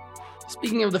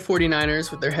 Speaking of the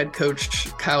 49ers with their head coach,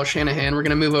 Kyle Shanahan, we're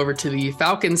going to move over to the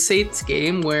Falcons-Saints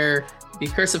game where the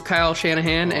curse of Kyle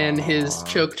Shanahan and his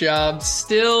choke job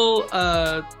still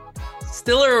are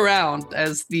around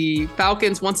as the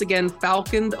Falcons once again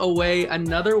falconed away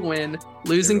another win,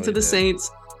 losing to the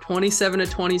Saints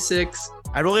 27-26.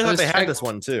 I really thought they had this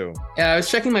one too. Yeah, I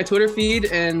was checking my Twitter feed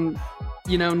and,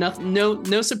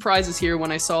 no surprises here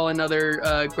when I saw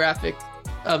another graphic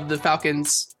of the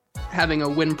Falcons having a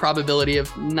win probability of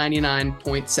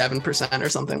 99.7% or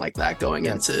something like that going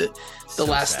into the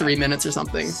last 3 minutes or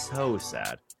something. So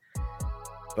sad.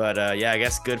 But I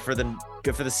guess good for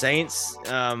the Saints.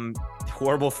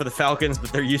 Horrible for the Falcons,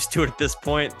 but they're used to it at this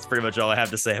point. It's pretty much all I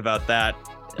have to say about that.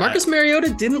 Marcus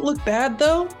Mariota didn't look bad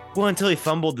though. Well, until he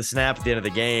fumbled the snap at the end of the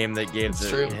game, that gave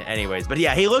true. Anyways. But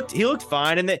yeah, he looked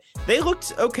fine, and they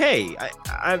looked okay.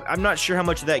 I'm not sure how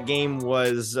much of that game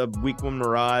was a week 1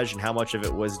 mirage and how much of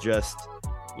it was just,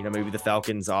 maybe the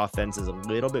Falcons' offense is a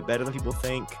little bit better than people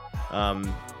think.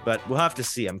 But we'll have to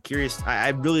see. I'm curious. I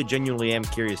really genuinely am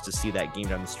curious to see that game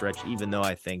down the stretch, even though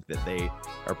I think that they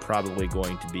are probably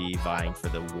going to be vying for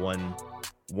the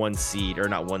one seed, or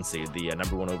not one seed, the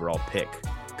number 1 overall pick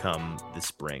come this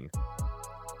spring.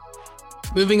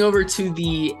 Moving over to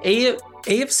the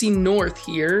AFC North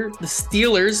here, the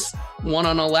Steelers won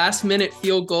on a last-minute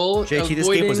field goal. JT, this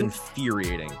game was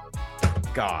infuriating.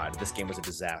 God, this game was a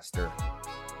disaster.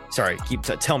 Sorry,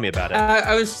 tell me about it.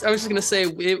 I was just gonna say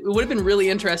it would have been really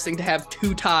interesting to have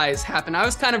 2 ties happen. I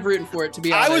was kind of rooting for it, to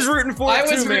be honest. I was rooting for it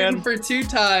too, man. I was rooting for 2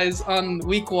 ties on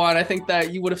week 1. I think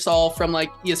that you would have saw from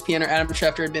like ESPN or Adam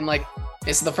Schefter had been like,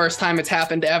 it's the first time it's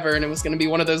happened ever, and it was going to be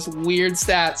one of those weird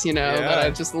stats, that I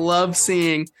just love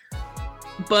seeing.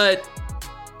 But,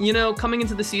 coming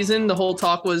into the season, the whole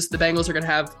talk was the Bengals are going to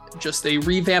have just a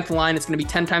revamped line. It's going to be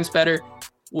 10 times better.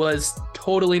 Was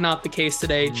totally not the case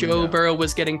today. Joe Burrow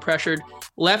was getting pressured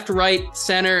left, right,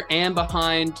 center, and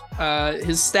behind.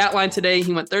 His stat line today,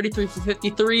 he went 33 for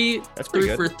 53. That's pretty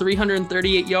good. For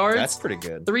 338 yards. That's pretty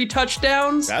good. 3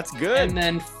 touchdowns. That's good. And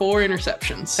then 4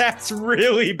 interceptions. That's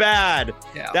really bad.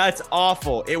 Yeah. That's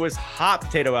awful. It was hot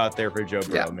potato out there for Joe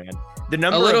Burrow, man. The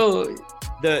number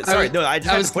I just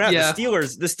have to point out the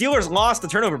Steelers lost the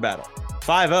turnover battle.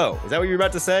 5-0. Is that what you were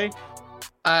about to say?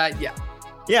 Yeah.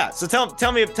 Yeah, so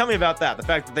tell me about that. The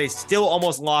fact that they still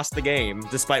almost lost the game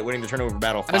despite winning the turnover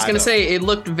battle 5-0. I was going to say, it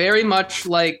looked very much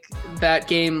like that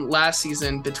game last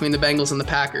season between the Bengals and the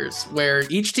Packers, where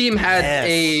each team had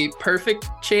a perfect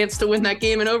chance to win that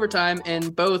game in overtime,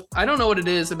 and both, I don't know what it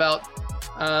is about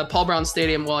Paul Brown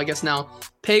Stadium, well, I guess now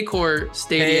Paycor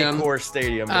Stadium. Paycor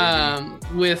Stadium,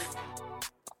 baby. With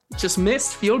just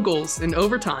missed field goals in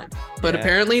overtime. But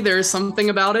apparently there's something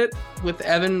about it with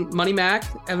Evan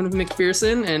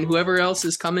McPherson, and whoever else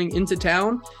is coming into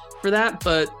town for that.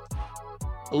 But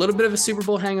a little bit of a Super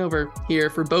Bowl hangover here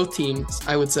for both teams,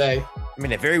 I would say. I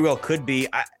mean, it very well could be.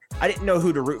 I didn't know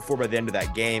who to root for by the end of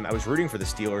that game. I was rooting for the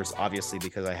Steelers, obviously,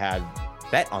 because I had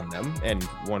bet on them and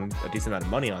won a decent amount of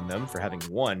money on them for having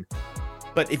won.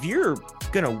 But if you're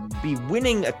going to be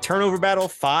winning a turnover battle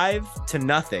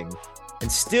 5-0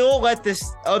 and still let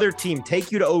this other team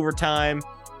take you to overtime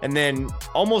and then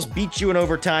almost beat you in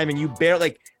overtime, and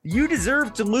you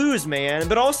deserve to lose, man.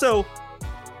 But also,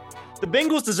 the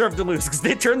Bengals deserve to lose because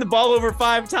they turned the ball over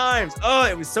 5 times. Oh,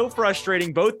 it was so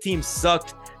frustrating. Both teams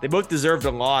sucked. They both deserved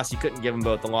a loss. You couldn't give them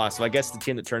both a loss. So I guess the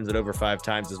team that turns it over 5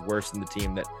 times is worse than the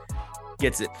team that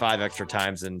gets it 5 extra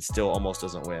times and still almost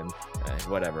doesn't win.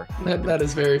 Whatever. That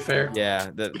is very fair.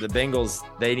 Yeah, the Bengals,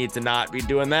 they need to not be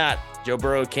doing that. Joe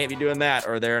Burrow can't be doing that,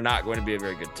 or they're not going to be a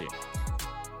very good team.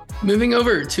 Moving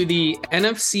over to the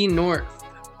NFC North,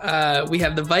 we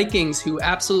have the Vikings, who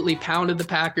absolutely pounded the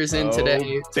Packers in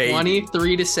today,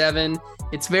 23-7.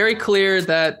 It's very clear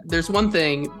that there's one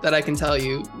thing that I can tell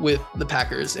you with the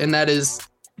Packers, and that is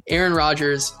Aaron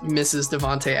Rodgers misses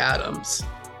Davante Adams.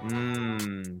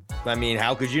 I mean,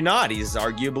 how could you not? He's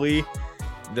arguably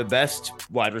the best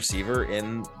wide receiver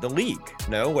in the league.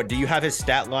 No? What do you have his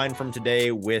stat line from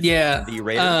today with the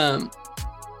Raiders?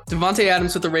 Davante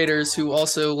Adams with the Raiders, who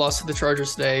also lost to the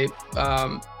Chargers today.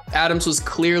 Adams was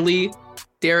clearly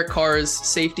Derek Carr's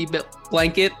safety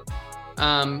blanket,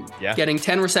 getting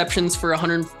 10 receptions for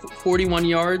 141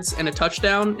 yards and a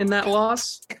touchdown in that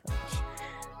loss.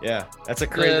 Yeah, that's a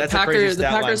crazy stat line. The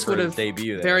Packers would have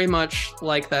debut there. Very much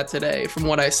like that today from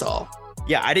what I saw.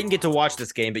 Yeah, I didn't get to watch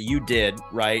this game, but you did,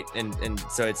 right? And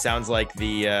so it sounds like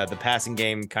the passing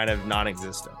game kind of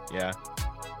non-existent. Yeah.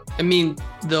 I mean,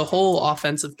 the whole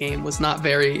offensive game was not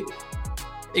very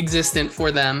existent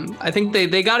for them. I think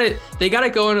they got it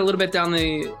going a little bit down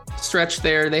the stretch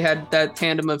there. They had that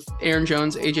tandem of Aaron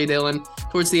Jones, AJ Dillon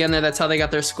towards the end there. That's how they got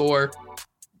their score.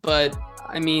 But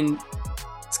I mean,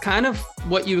 it's kind of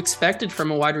what you expected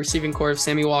from a wide receiving core of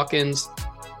Sammy Watkins,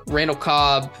 Randall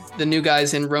Cobb, the new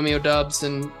guys in Romeo Doubs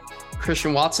and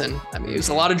Christian Watson. I mean, it was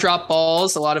a lot of drop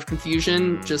balls, a lot of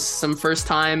confusion, just some first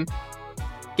time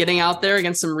getting out there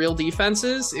against some real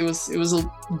defenses. It was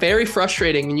very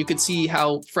frustrating, and you could see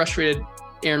how frustrated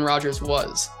Aaron Rodgers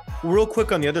was. Real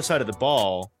quick on the other side of the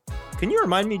ball, can you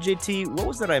remind me, JT, what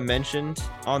was that I mentioned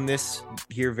on this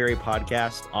here very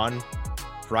podcast on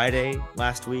Friday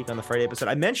last week on the Friday episode?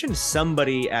 I mentioned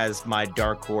somebody as my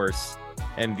dark horse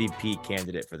MVP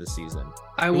candidate for the season.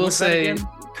 I will say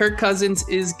Kirk Cousins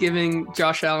is giving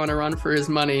Josh Allen a run for his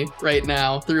money right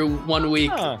now through 1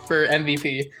 week for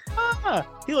MVP.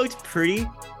 He looked pretty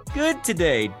good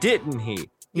today, didn't he?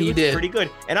 He did. Pretty good.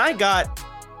 And I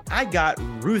got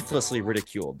ruthlessly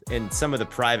ridiculed in some of the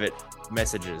private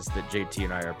messages that JT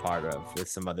and I are part of with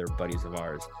some other buddies of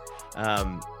ours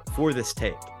for this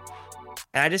take.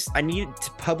 And I need it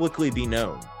to publicly be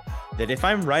known that if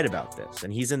I'm right about this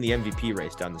and he's in the MVP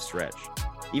race down the stretch,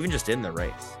 even just in the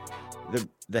race,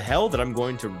 the hell that I'm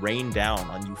going to rain down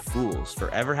on you fools for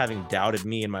ever having doubted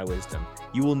me and my wisdom.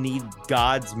 You will need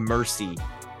God's mercy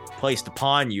placed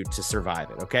upon you to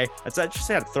survive it, okay? I just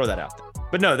had to throw that out there.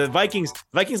 But no, the Vikings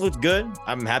looked good.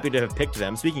 I'm happy to have picked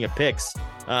them. Speaking of picks,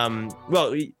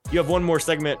 well, you have one more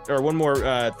segment or one more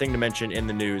thing to mention in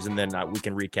the news, and then we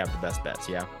can recap the best bets,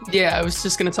 yeah? Yeah, I was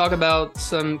just going to talk about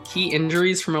some key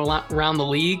injuries from around the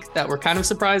league that were kind of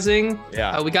surprising.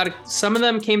 Yeah. Some of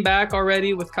them came back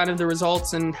already with kind of the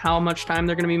results and how much time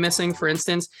they're going to be missing. For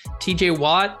instance, TJ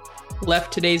Watt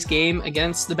left today's game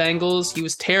against the Bengals. He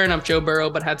was tearing up Joe Burrow,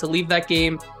 but had to leave that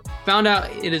game. Found out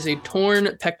it is a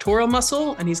torn pectoral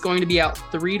muscle, and he's going to be out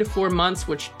 3 to 4 months,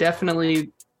 which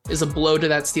definitely is a blow to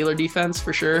that Steeler defense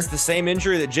for sure. It's the same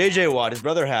injury that JJ Watt, his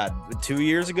brother, had 2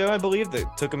 years ago, I believe,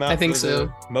 that took him out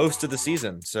most of the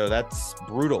season. So that's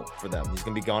brutal for them. He's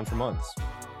going to be gone for months.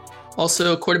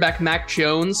 Also, quarterback Mac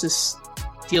Jones is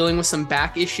dealing with some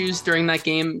back issues during that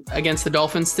game against the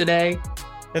Dolphins today.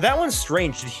 Now, that one's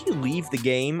strange. Did he leave the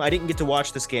game? I didn't get to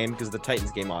watch this game because of the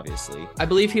Titans game, obviously. I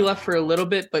believe he left for a little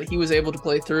bit, but he was able to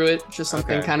play through it. Just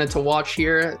something kind of to watch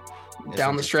here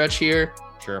down the stretch here.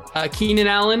 Sure. Keenan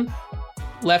Allen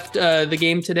left the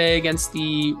game today against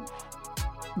the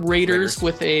Raiders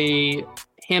with a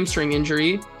hamstring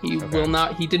injury. He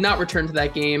did not return to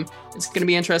that game. It's going to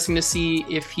be interesting to see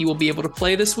if he will be able to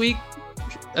play this week,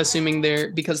 assuming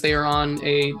because they are on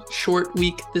a short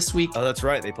week this week. Oh, that's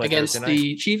right. They play against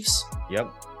the Chiefs.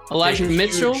 Yep. Elijah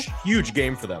Mitchell. Huge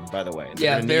game for them, by the way.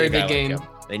 Yeah, very big game.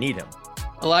 They need him.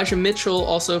 Elijah Mitchell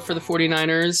also for the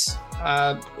 49ers.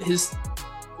 His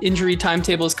injury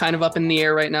timetable is kind of up in the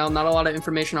air right now. Not a lot of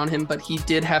information on him, but he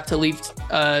did have to leave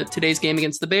today's game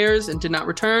against the Bears and did not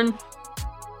return.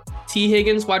 T.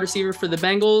 Higgins, wide receiver for the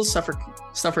Bengals,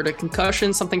 suffered a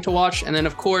concussion, something to watch. And then,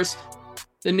 of course,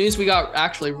 the news we got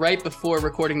actually right before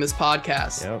recording this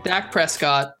podcast. Yep. Dak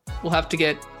Prescott will have to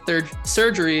get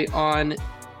surgery on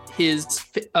his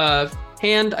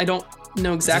hand. I don't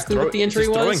know exactly what the injury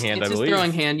was. It's his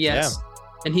throwing hand, yes. Yeah.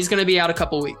 And he's going to be out a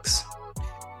couple weeks.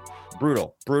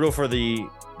 Brutal for the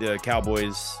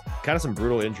Cowboys. Kind of some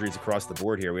brutal injuries across the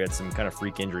board here. We had some kind of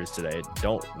freak injuries today.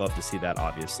 Don't love to see that,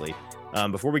 obviously.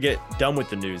 Before we get done with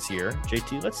the news here,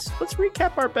 JT, let's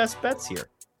recap our best bets here.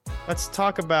 let's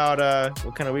talk about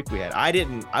what kind of week we had.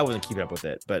 I wasn't keeping up with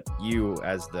it, but you,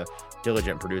 as the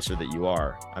diligent producer that you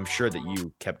are, I'm sure that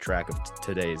you kept track of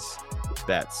today's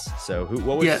bets. So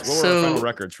what were our final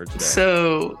records for today?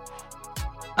 So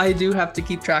I do have to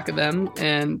keep track of them,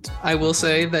 and I will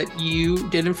say that you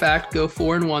did in fact go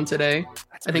 4-1 today.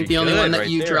 I think the only one that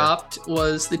you dropped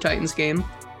was the Titans game.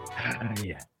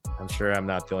 Yeah. I'm sure I'm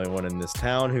not the only one in this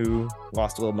town who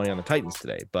lost a little money on the Titans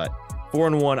today, but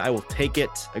 4-1, I will take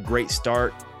it. A great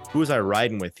start. Who was I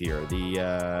riding with here?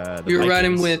 The you were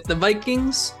riding with the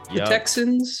Vikings, the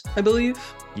Texans, I believe.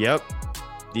 Yep.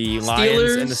 The Steelers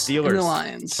Lions and the Steelers. And the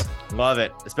Lions. Love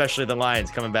it, especially the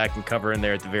Lions coming back and covering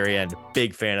there at the very end.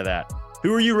 Big fan of that.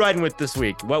 Who are you riding with this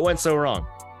week? What went so wrong?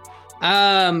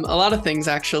 A lot of things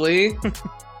actually.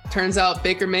 Turns out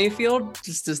Baker Mayfield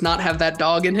just does not have that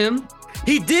dog in him.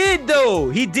 He did, though.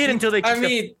 He did until they kicked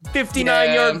a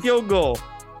 59-yard field goal.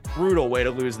 Brutal way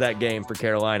to lose that game for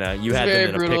Carolina. You had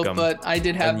them in a pick 'em, but I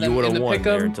did have them in the pick 'em. You would have won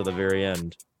there 'em. until the very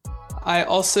end. I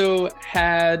also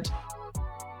had...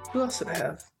 Who else did I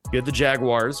have? You had the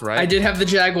Jaguars, right? I did have the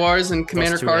Jaguars, and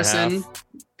Commander Carson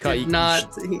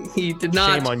He did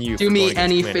not do me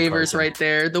any favors right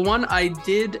there. The one I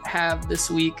did have this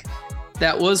week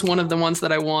that was one of the ones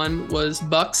that I won was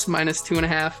Bucks minus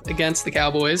 2.5 against the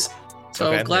Cowboys.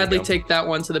 So I'll gladly take that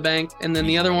one to the bank. And then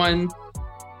the other one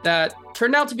that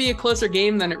turned out to be a closer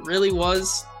game than it really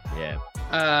was. Yeah.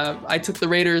 I took the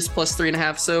Raiders plus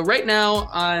 3.5. So right now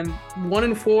I'm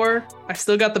 1-4. I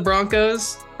still got the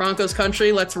Broncos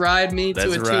country. Let's ride me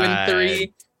to a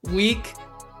 2-3 week.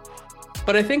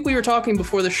 But I think we were talking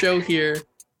before the show here.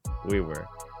 We were.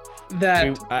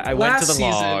 I went to the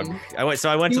log. I went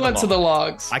to the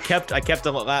logs. I kept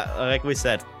like we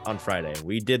said on Friday.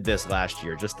 We did this last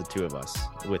year, just the two of us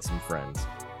with some friends.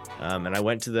 And I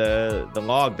went to the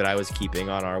log that I was keeping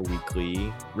on our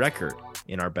weekly record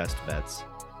in our best bets.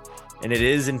 And it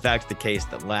is in fact the case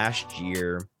that last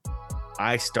year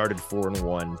I started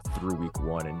 4-1 through week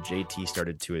 1, and JT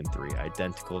started 2-3,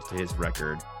 identical to his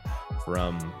record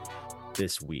from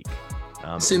this week.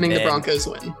 Assuming the Broncos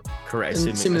win. Correct.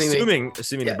 Assuming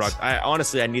the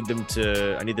Broncos. I need them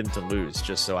to lose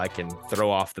just so I can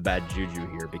throw off the bad juju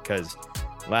here, because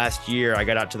last year I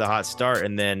got out to the hot start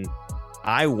and then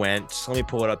I went. Let me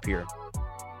pull it up here.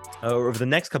 Over the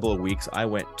next couple of weeks, I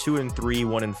went 2-3,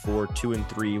 1-4,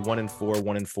 2-3, 1-4,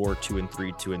 1-4, 2-3,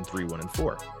 2-3,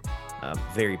 1-4.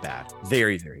 Very bad.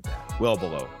 Very, very bad. Well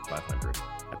below 500.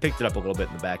 I picked it up a little bit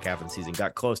in the back half of the season,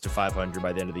 got close to 500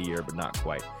 by the end of the year, but not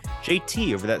quite.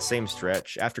 JT over that same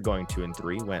stretch, after going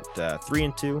 2-3, went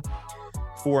 3-2,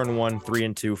 4-1,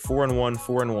 3-2, 4-1,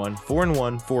 4-1,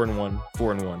 4-1, 4-1,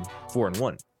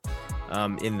 4-1,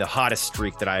 4-1. In the hottest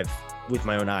streak that I've, with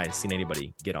my own eyes, seen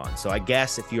anybody get on. So I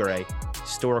guess if you're a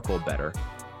historical bettor,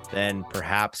 then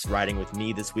perhaps riding with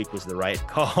me this week was the right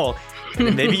call.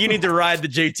 And maybe you need to ride the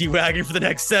JT wagon for the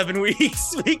next 7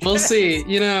 weeks. We'll see.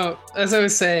 You know, as I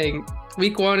was saying,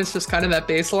 week 1 is just kind of that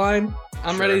baseline.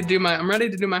 I'm ready to do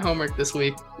my homework this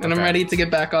week, and I'm ready to get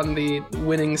back on the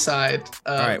winning side.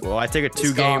 All right. Well, I take a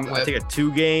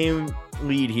 2-game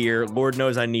lead here. Lord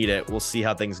knows I need it. We'll see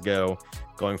how things go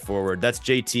going forward. That's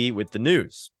JT with the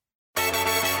news.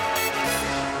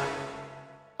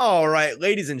 All right,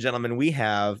 ladies and gentlemen, we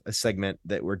have a segment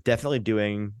that we're definitely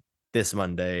doing this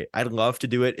Monday. I'd love to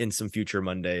do it in some future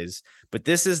Mondays, but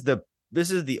this is the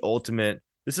ultimate.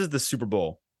 This is the Super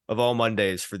Bowl of all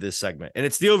Mondays for this segment, and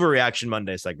it's the Overreaction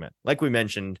Monday segment. Like we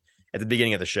mentioned at the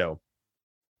beginning of the show,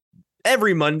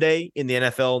 every Monday in the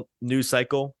NFL news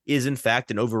cycle is in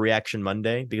fact an Overreaction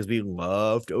Monday, because we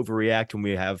love to overreact when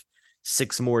we have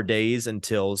 6 more days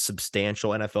until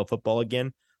substantial NFL football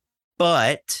again.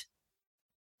 But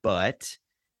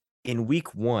in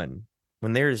week 1,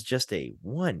 when there is just a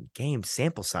 1-game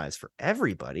sample size for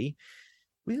everybody,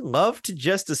 we love to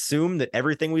just assume that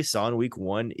everything we saw in week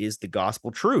 1 is the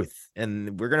gospel truth.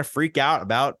 And we're going to freak out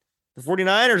about the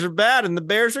 49ers are bad and the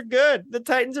Bears are good. The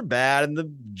Titans are bad and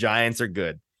the Giants are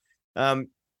good.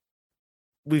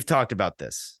 We've talked about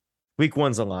this. Week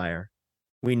 1's a liar.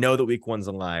 We know that week 1's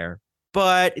a liar,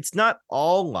 but it's not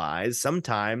all lies.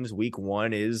 Sometimes week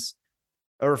 1 is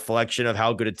a reflection of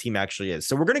how good a team actually is.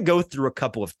 So we're going to go through a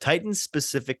couple of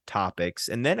Titans-specific topics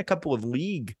and then a couple of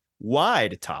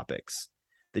league-wide topics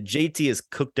that JT has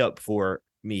cooked up for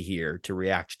me here to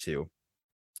react to.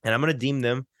 And I'm going to deem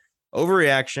them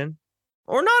overreaction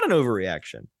or not an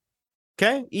overreaction.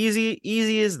 Okay?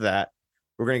 Easy as that.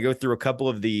 We're going to go through a couple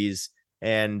of these,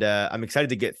 and I'm excited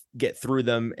to get through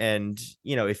them. And,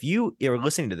 you know, if you are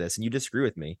listening to this and you disagree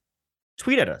with me,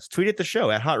 tweet at us. Tweet at the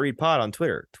show at Hot Read Pod on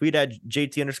Twitter. Tweet at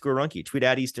JT_Runke. Tweet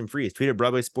at Easton Freeze. Tweet at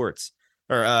Broadway Sports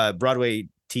or Broadway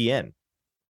TN.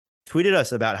 Tweet at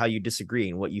us about how you disagree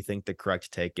and what you think the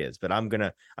correct take is. But I'm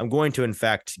going to in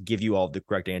fact give you all the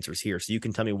correct answers here, so you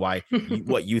can tell me why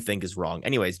what you think is wrong.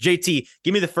 Anyways, JT,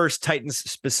 give me the first Titans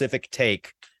specific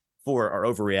take for our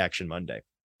Overreaction Monday.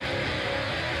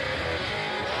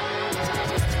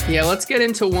 Yeah, let's get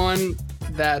into one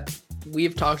that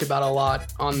we've talked about a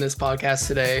lot on this podcast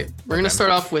today. We're going to start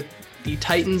off with the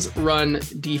Titans run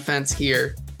defense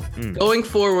here. Going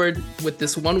forward with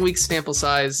this 1 week sample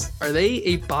size, are they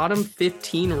a bottom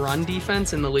 15 run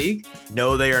defense in the league?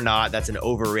 No, they are not. That's an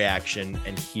overreaction,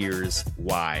 and here's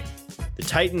why. The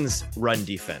Titans run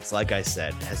defense, like I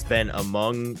said, has been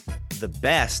among the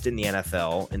best in the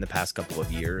NFL in the past couple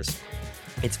of years.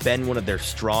 It's been one of their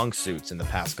strong suits in the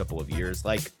past couple of years.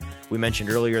 Like we mentioned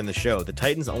earlier in the show, the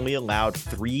Titans only allowed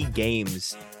 3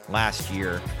 games last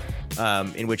year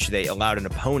in which they allowed an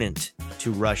opponent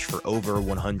to rush for over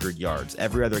 100 yards.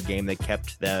 Every other game, they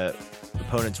kept the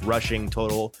opponent's rushing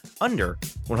total under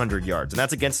 100 yards. And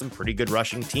that's against some pretty good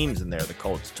rushing teams in there. The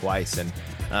Colts twice, and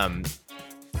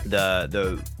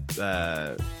the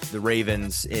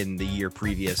Ravens in the year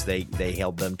previous, they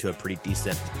held them to a pretty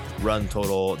decent run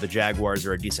total. The Jaguars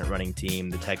are a decent running team.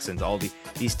 The Texans, all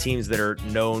these teams that are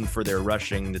known for their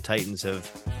rushing, the Titans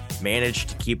have managed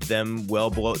to keep them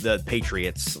well below the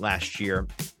Patriots last year,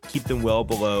 keep them well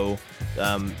below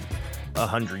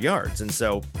 100 yards. And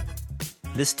so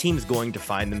this team's going to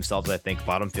find themselves, I think,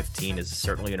 bottom 15 is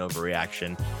certainly an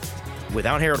overreaction.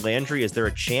 Without Harold Landry, is there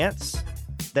a chance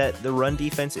that the run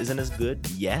defense isn't as good?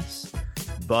 Yes.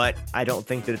 But I don't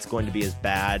think that it's going to be as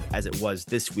bad as it was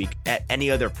this week at any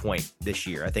other point this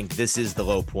year. I think this is the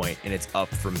low point, and it's up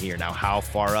from here. Now, how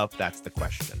far up? That's the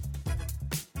question.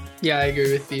 Yeah, I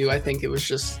agree with you. I think it was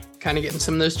just kind of getting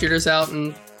some of those jitters out,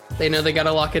 and they know they got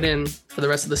to lock it in for the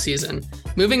rest of the season.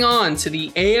 Moving on to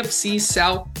the AFC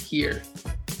South here.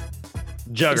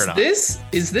 Juggernaut. Is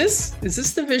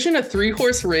this division a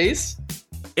 3-horse race?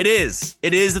 It is.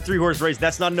 It is a 3-horse race.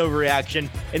 That's not an overreaction,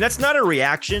 and that's not a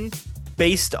reaction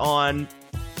based on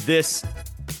this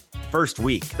first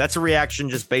week. That's a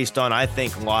reaction just based on, I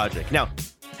think, logic. Now,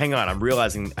 hang on. I'm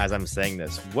realizing as I'm saying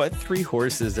this, what 3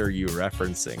 horses are you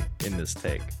referencing in this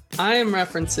take? I am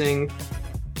referencing,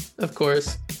 of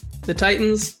course, the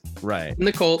Titans, right, and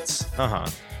the Colts.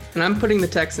 And I'm putting the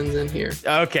Texans in here.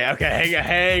 Okay.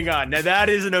 Hang on. Now that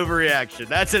is an overreaction.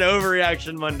 That's an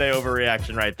overreaction Monday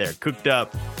overreaction right there. Cooked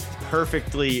up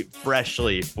perfectly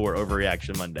freshly for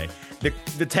Overreaction Monday.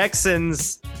 The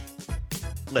Texans,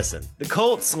 listen, the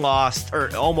Colts lost,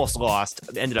 or almost lost,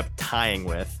 ended up tying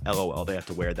with, LOL, they have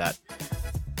to wear that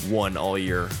one all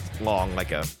year long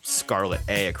like a scarlet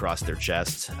A across their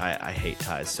chest. I hate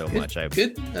ties so much.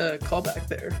 Good callback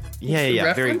there. Yeah.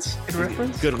 Reference? Very good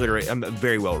reference. Good literary. I'm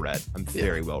very well read.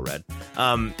 Very well read.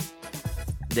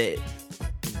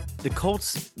 The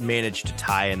Colts managed to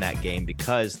tie in that game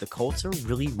because the Colts are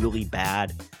really, really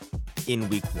bad in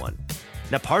week 1.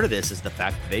 Now, part of this is the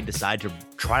fact that they decide to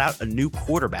try out a new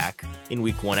quarterback in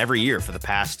week 1 every year for the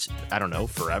past, I don't know,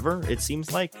 forever, it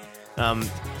seems like.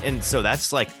 And so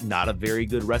that's like not a very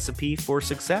good recipe for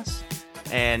success.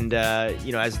 And,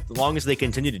 as long as they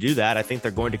continue to do that, I think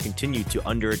they're going to continue to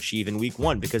underachieve in week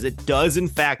 1 because it does, in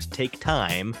fact, take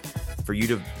time for you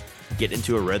to get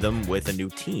into a rhythm with a new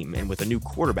team and with a new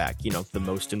quarterback, the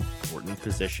most important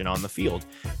position on the field.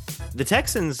 The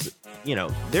Texans,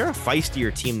 they're a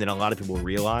feistier team than a lot of people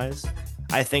realize.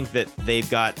 I think that they've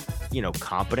got,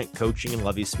 competent coaching in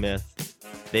Lovie Smith.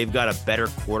 They've got a better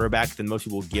quarterback than most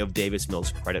people give Davis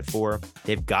Mills credit for.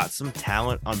 They've got some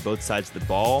talent on both sides of the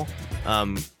ball.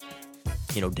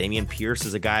 Damian Pierce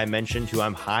is a guy I mentioned who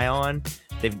I'm high on.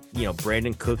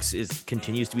 Brandon Cooks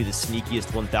continues to be the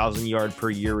sneakiest 1,000 yard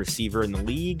per year receiver in the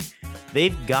league.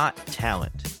 They've got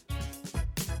talent.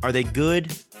 Are they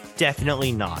good?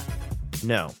 Definitely not.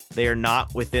 No, they are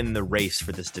not within the race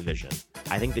for this division.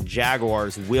 I think the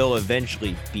Jaguars will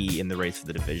eventually be in the race for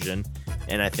the division,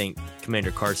 and I think Commander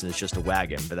Carson is just a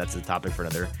wagon, but that's a topic for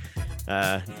another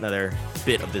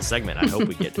bit of this segment. I hope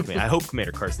we get to I hope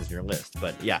Commander Carson's in your list,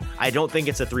 but yeah, I don't think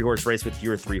it's a 3-horse race with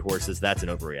your 3 horses. That's an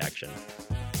overreaction.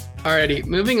 Alrighty,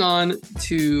 moving on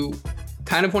to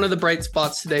kind of one of the bright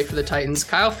spots today for the Titans,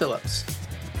 Kyle Phillips.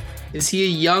 Is he a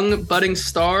young budding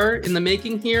star in the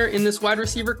making here in this wide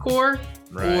receiver core?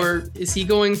 Right. Or is he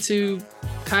going to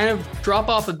kind of drop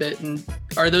off a bit, and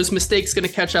are those mistakes going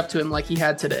to catch up to him like he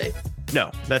had today?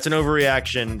 No, that's an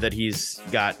overreaction that he's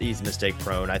mistake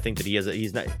prone. I think that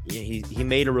he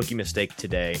made a rookie mistake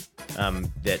today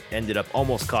that ended up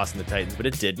almost costing the Titans, but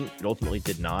it didn't. It ultimately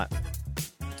did not.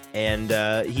 And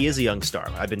he is a young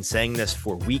star. I've been saying this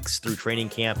for weeks through training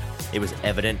camp. It was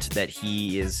evident that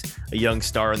he is a young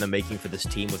star in the making for this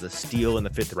team. Was a steal in the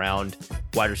 5th round,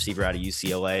 wide receiver out of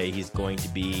UCLA. He's going to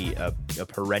be a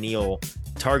perennial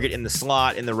target in the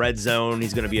slot, in the red zone.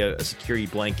 He's going to be a security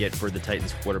blanket for the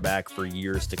Titans quarterback for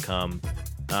years to come,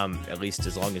 at least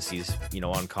as long as he's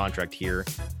on contract here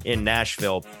in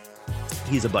Nashville.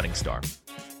 He's a budding star.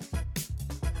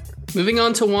 Moving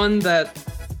on to one that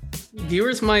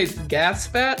viewers might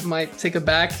gasp at, might take a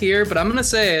back here, but I'm going to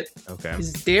say it. Okay.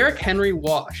 Is Derrick Henry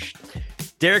washed?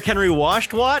 Derrick Henry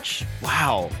washed watch?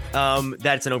 Wow.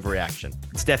 That's an overreaction.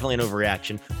 It's definitely an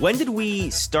overreaction. When did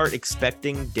we start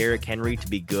expecting Derrick Henry to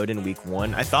be good in week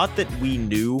 1? I thought that we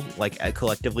knew, like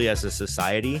collectively as a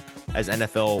society, as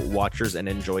NFL watchers and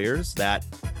enjoyers, that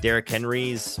Derrick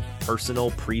Henry's personal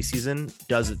preseason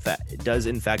does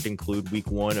in fact include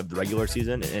week 1 of the regular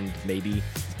season and maybe,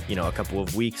 a couple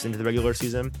of weeks into the regular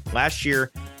season. Last year,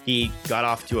 he got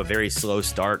off to a very slow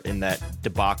start in that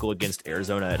debacle against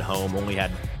Arizona at home. Only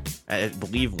had, I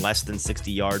believe, less than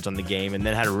 60 yards on the game, and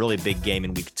then had a really big game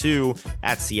in week 2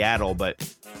 at Seattle. But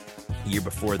the year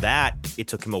before that, it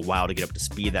took him a while to get up to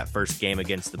speed. That first game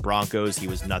against the Broncos, he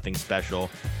was nothing special.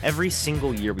 Every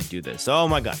single year we do this. Oh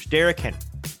my gosh, Derrick Henry.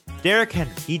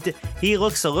 He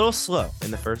looks a little slow in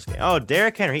the first game. Oh,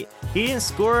 Derrick Henry, he didn't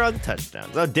score on the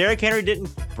touchdowns. Oh, Derrick Henry didn't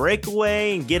break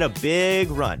away and get a big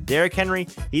run. Derrick Henry,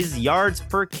 he's yards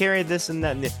per carry, this and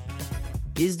that.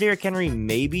 Is Derrick Henry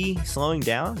maybe slowing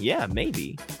down? Yeah,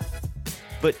 maybe.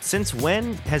 But since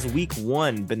when has week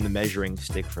 1 been the measuring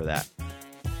stick for that?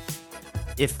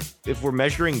 If we're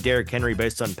measuring Derrick Henry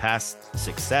based on past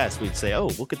success, we'd say, oh,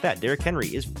 look at that. Derrick Henry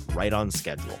is right on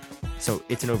schedule. So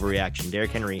it's an overreaction. Derrick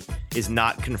Henry is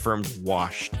not confirmed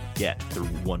washed yet through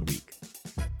 1 week.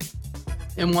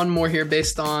 And one more here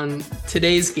based on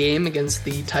today's game against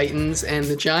the Titans and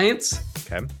the Giants.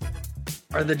 Okay.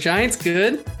 Are the Giants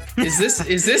good? Is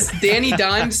this Danny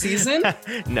Dimes season?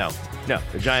 No,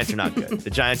 the Giants are not good. The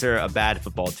Giants are a bad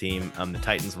football team. The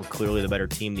Titans were clearly the better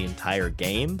team the entire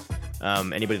game.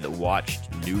 Anybody that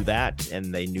watched knew that,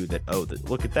 and they knew that. Oh,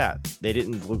 look at that! They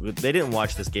didn't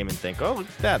watch this game and think, oh, look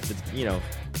at that.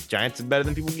 Giants are better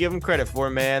than people give them credit for.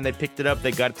 Man, they picked it up.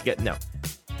 They got it together. No,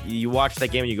 you watch that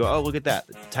game and you go, oh, look at that.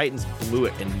 The Titans blew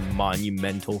it in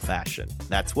monumental fashion.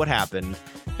 That's what happened.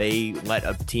 They let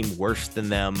a team worse than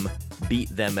them beat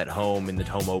them at home in the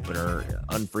home opener.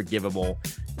 Unforgivable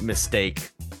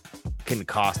mistake, can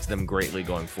cost them greatly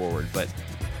going forward. But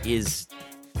is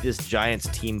this Giants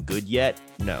team good yet?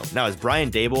 No. Now, is Brian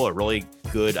Daboll a really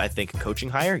good, I think, coaching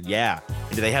hire? Yeah.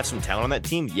 And do they have some talent on that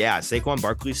team? Yeah. Saquon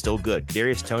Barkley's still good.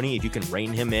 Kadarius Toney, if you can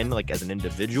rein him in like as an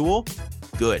individual,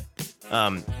 good.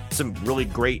 Some really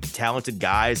great, talented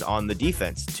guys on the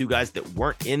defense. 2 guys that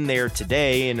weren't in there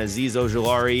today, and Azeez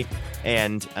Ojulari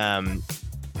and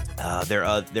their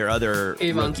other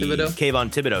Kayvon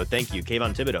Thibodeau. Thank you,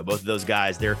 Kayvon Thibodeau. Both of those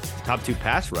guys, they're top 2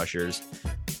 pass rushers.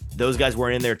 Those guys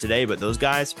weren't in there today, but those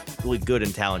guys really good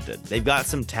and talented. They've got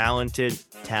some talented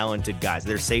guys.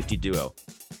 They're a safety duo,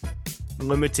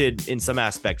 limited in some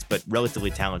aspects, but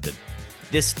relatively talented.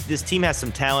 This team has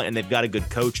some talent, and they've got a good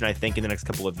coach, and I think in the next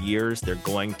couple of years they're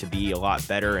going to be a lot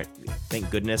better. And thank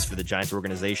goodness for the Giants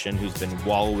organization, who's been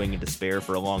wallowing in despair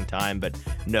for a long time. But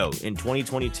no, in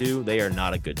 2022 they are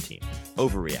not a good team.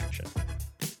 Overreaction.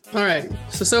 All right,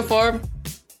 so far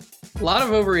a lot of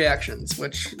overreactions,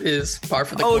 which is par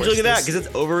for the course. Oh, look at that, because it's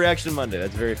Overreaction Monday.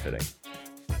 That's very fitting.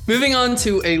 Moving on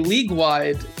to a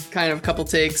league-wide kind of couple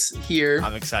takes here.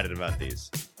 I'm excited about these.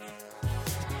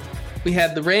 We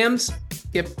had the Rams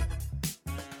get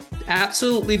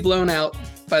absolutely blown out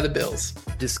by the Bills.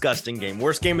 Disgusting game.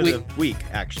 Worst game of the week,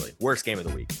 actually. Worst game of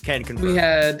the week. Can confirm. We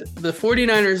had the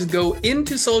 49ers go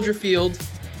into Soldier Field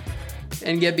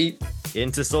and get beat.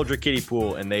 Into Soldier Kiddie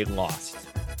Pool, and they lost.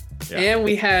 Yeah. And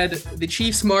we had the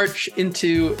Chiefs march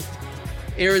into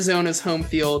Arizona's home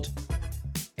field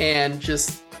and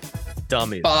just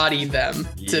dummies body them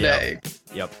today.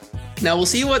 Yep. Now we'll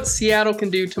see what Seattle can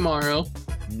do tomorrow.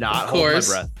 Not hold my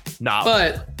breath.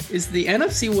 But is the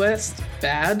NFC West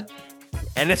bad?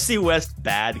 NFC West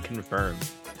bad confirmed.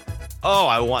 Oh,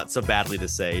 I want so badly to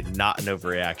say not an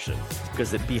overreaction,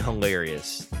 because it'd be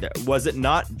hilarious. Was it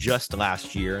not just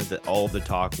last year that all the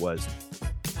talk was,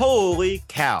 holy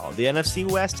cow, the NFC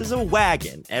West is a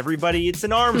wagon. Everybody, it's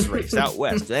an arms race out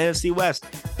west. The NFC West,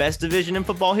 best division in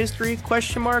football history, ?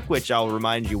 Which I'll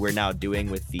remind you we're now doing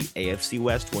with the AFC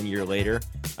West 1 year later.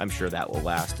 I'm sure that will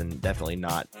last and definitely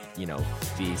not,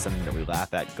 be something that we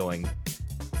laugh at going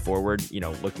forward.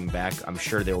 Looking back, I'm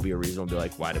sure there will be a reason we'll be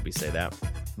like, why did we say that?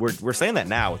 We're saying that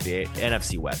now with the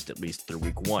NFC West, at least through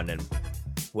week 1. And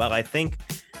while I think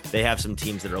They have some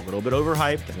teams that are a little bit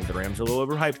overhyped. I think the Rams are a little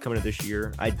overhyped coming into this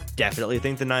year. I definitely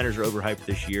think the Niners are overhyped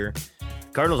this year.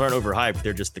 Cardinals aren't overhyped.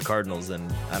 They're just the Cardinals.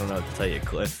 And I don't know what to tell you.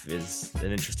 Cliff is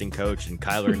an interesting coach, and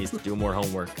Kyler needs to do more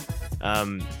homework.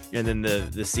 And then the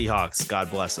Seahawks,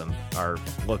 God bless them, are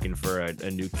looking for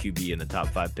a new QB in the top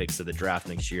 5 picks of the draft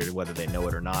next year, whether they know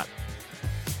it or not.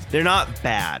 They're not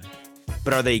bad,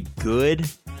 but are they good?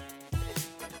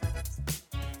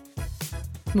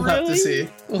 We'll have to see.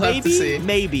 We'll have to see.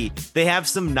 Maybe. They have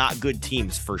some not good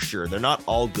teams for sure. They're not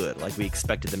all good like we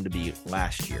expected them to be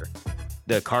last year.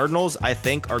 The Cardinals, I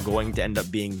think, are going to end up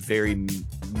being very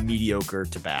mediocre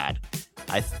to bad.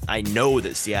 I know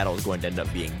that Seattle is going to end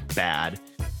up being bad.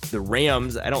 The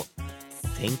Rams, I don't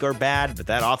think are bad, but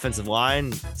that offensive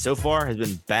line so far has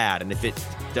been bad. And if it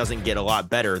doesn't get a lot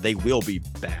better, they will be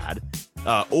bad.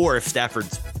 Or if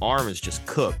Stafford's arm is just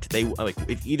cooked,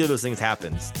 if either of those things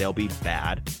happens, they'll be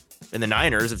bad. And the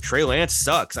Niners, if Trey Lance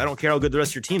sucks, I don't care how good the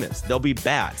rest of your team is, they'll be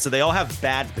bad. So they all have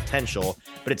bad potential,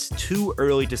 but it's too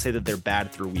early to say that they're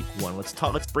bad through week 1.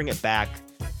 Let's bring it back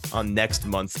on next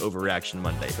month's Overreaction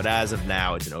Monday. But as of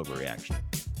now, it's an overreaction.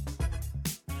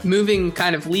 Moving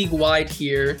kind of league-wide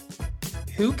here,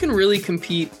 who can really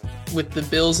compete with the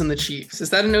Bills and the Chiefs? Is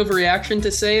that an overreaction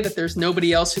to say that there's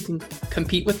nobody else who can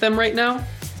compete with them right now?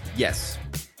 Yes.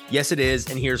 Yes, it is,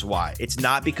 and here's why. It's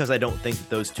not because I don't think that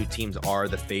those two teams are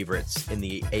the favorites in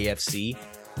the AFC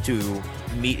to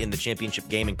meet in the championship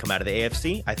game and come out of the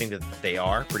AFC. I think that they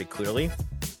are pretty clearly.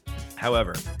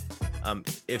 However,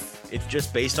 if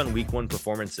just based on week 1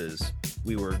 performances,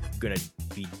 we were going to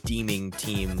be deeming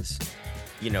teams,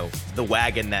 the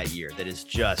wagon that year that is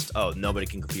just, nobody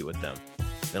can compete with them.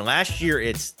 Then last year,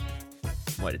 it's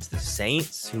the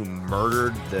Saints who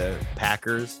murdered the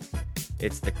Packers.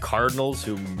 It's the Cardinals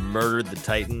who murdered the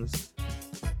Titans.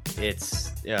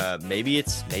 It's maybe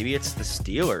it's the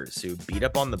Steelers who beat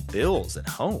up on the Bills at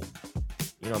home.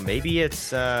 Maybe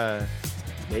it's are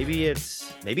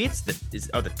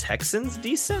the Texans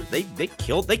decent? They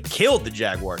killed the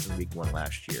Jaguars in week 1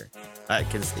 last year.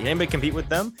 Can anybody compete with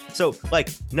them? So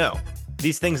no,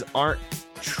 these things aren't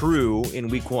true in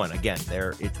week 1. Again,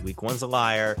 week 1's a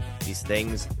liar. These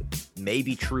things may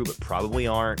be true, but probably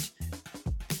aren't.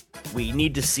 We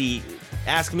need to see.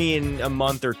 Ask me in a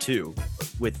month or 2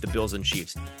 with the Bills and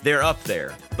Chiefs. They're up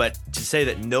there, but to say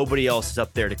that nobody else is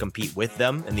up there to compete with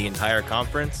them in the entire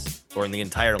conference or in the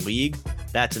entire league,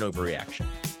 that's an overreaction.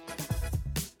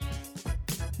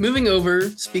 Moving over,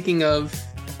 speaking of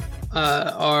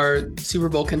our Super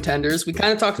Bowl contenders, we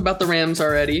kind of talked about the Rams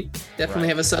already. Definitely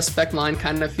have a suspect line,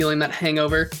 kind of feeling that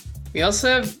hangover. We also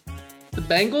have the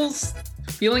Bengals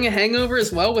feeling a hangover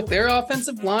as well with their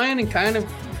offensive line and kind of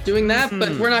doing that,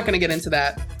 but we're not going to get into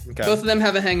that. Okay. Both of them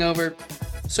have a hangover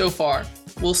so far.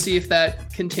 We'll see if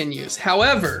that continues.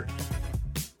 However,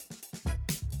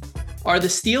 are the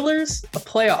Steelers a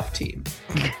playoff team?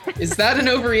 Is that an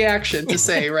overreaction to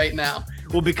say right now?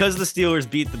 Well, because the Steelers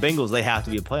beat the Bengals, they have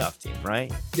to be a playoff team,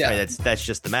 right? Yeah. Right, that's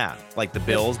just the math. Like the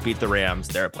Bills beat the Rams,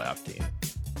 they're a playoff team.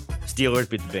 Steelers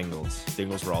beat the Bengals.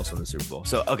 Bengals were also in the Super Bowl.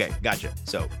 So, okay, gotcha.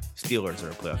 So, Steelers are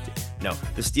a playoff team. No,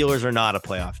 the Steelers are not a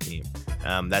playoff team.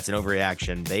 That's an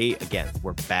overreaction. They, again,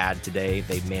 were bad today.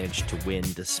 They managed to win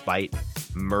despite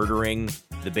murdering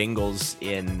the Bengals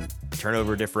in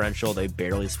turnover differential. They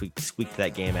barely squeaked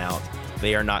that game out.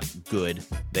 They are not good.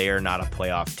 They are not a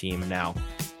playoff team. Now,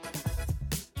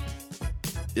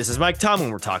 this is Mike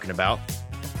Tomlin we're talking about.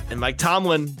 And Mike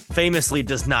Tomlin famously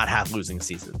does not have losing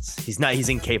seasons. He's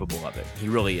incapable of it. He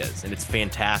really is. And it's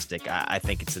fantastic. I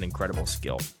think it's an incredible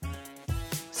skill.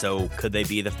 So could they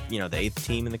be the 8th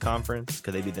team in the conference?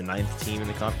 Could they be the 9th team in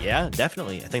the conference? Yeah,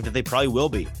 definitely. I think that they probably will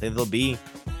be. I think they'll be,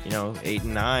 8-9,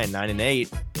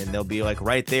 9-8, and they'll be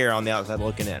right there on the outside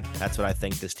looking in. That's what I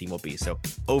think this team will be. So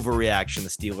overreaction, the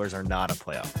Steelers are not a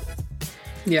playoff team.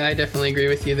 Yeah, I definitely agree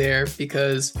with you there,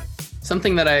 because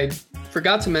something that I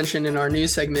forgot to mention in our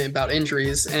news segment about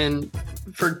injuries, and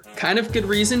for kind of good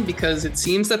reason, because it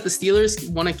seems that the Steelers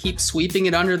want to keep sweeping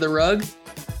it under the rug.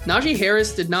 Najee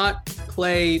Harris did not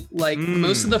play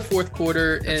most of the fourth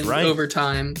quarter and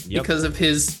overtime because of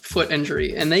his foot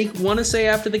injury. And they want to say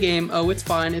after the game, oh, it's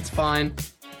fine. It's fine.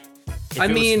 If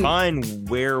it was fine,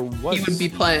 where was he? Would be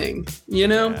playing,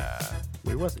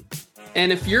 where was he?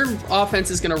 And if your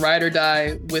offense is going to ride or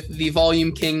die with the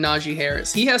volume king Najee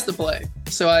Harris, he has to play.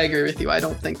 So I agree with you. I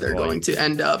don't think they're going to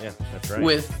end up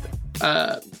with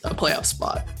a playoff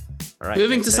spot. All right,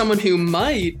 moving to someone who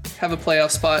might have a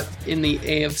playoff spot in the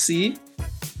AFC,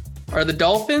 are the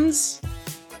Dolphins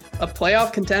a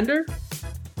playoff contender?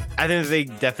 I think they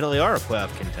definitely are a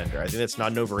playoff contender. I think that's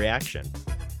not an overreaction.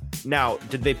 Now,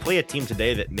 did they play a team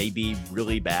today that may be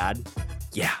really bad?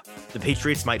 yeah, the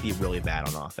Patriots might be really bad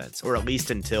on offense, or at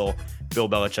least until Bill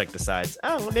Belichick decides,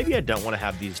 oh, well, maybe I don't want to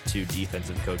have these two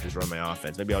defensive coaches run my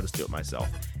offense. Maybe I'll just do it myself.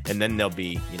 And then they'll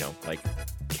be, like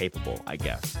capable, I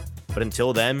guess. But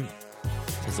until then,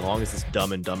 as long as it's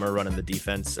Dumb and Dumber running the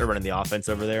defense or running the offense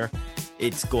over there,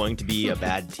 it's going to be a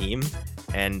bad team.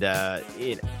 And,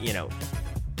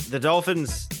 the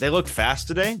Dolphins, they looked fast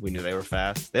today. We knew they were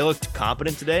fast. They looked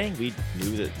competent today. We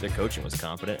knew that their coaching was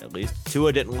competent, at least.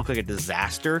 Tua didn't look like a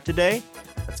disaster today.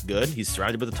 That's good. He's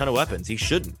surrounded with a ton of weapons. He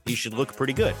shouldn't. He should look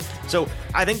pretty good. So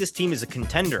I think this team is a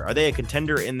contender. Are they a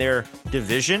contender in their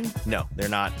division? No, they're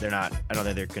not. I don't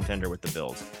think they're a contender with the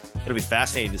Bills. It'll be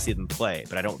fascinating to see them play,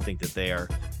 but I don't think that they are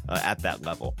at that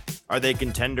level. Are they a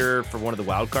contender for one of the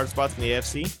wild card spots in the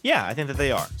AFC? Yeah, I think that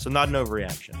they are. So not an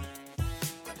overreaction.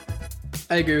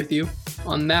 I agree with you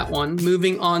on that one.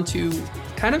 Moving on to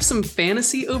kind of some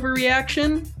fantasy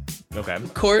overreaction. Okay.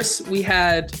 Of course, we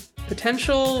had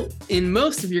potential in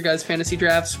most of your guys' fantasy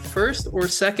drafts, first or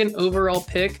second overall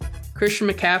pick, Christian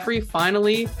McCaffrey,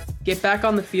 finally get back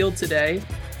on the field today.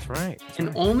 That's right.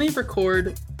 And only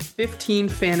record 15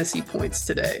 fantasy points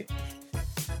today,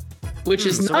 which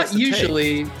is not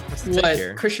usually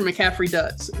what Christian McCaffrey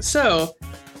does. So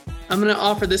I'm going to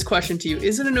offer this question to you.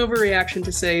 Is it an overreaction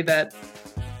to say that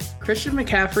Christian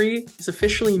McCaffrey is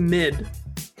officially mid?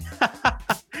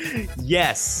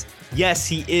 Yes,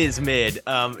 he is mid.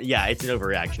 Yeah, it's an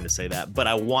overreaction to say that, but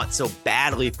I want so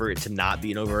badly for it to not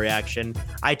be an overreaction.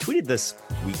 I tweeted this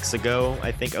weeks ago,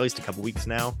 I think, at least a couple weeks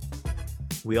now.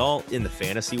 We all in the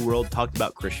fantasy world talked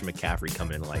about Christian McCaffrey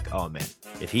coming in like, oh man,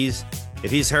 if he's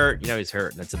hurt, he's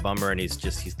hurt, and it's a bummer, and he's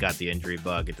got the injury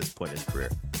bug at this point in his career.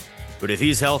 But if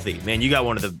he's healthy, man, you got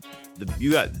one of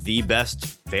you got the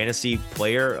best fantasy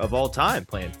player of all time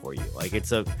playing for you. Like he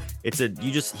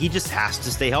just has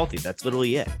to stay healthy. That's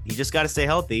literally it. He just got to stay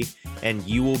healthy and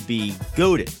you will be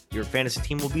goated. Your fantasy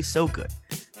team will be so good.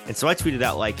 And so I tweeted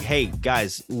out like, hey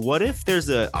guys, what if there's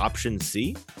an option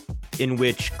C in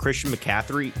which Christian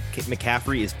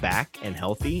McCaffrey is back and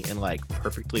healthy and like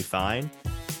perfectly fine.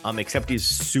 Except he's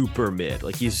super mid,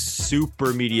 like he's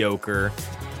super mediocre.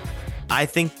 I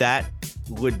think that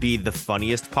would be the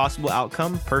funniest possible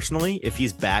outcome, personally, if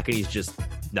he's back and he's just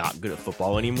not good at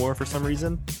football anymore for some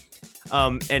reason.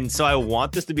 And so I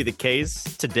want this to be the case.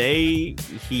 Today,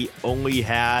 he only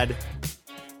had...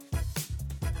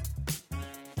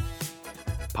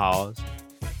 Pause.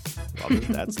 While the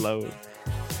stats load.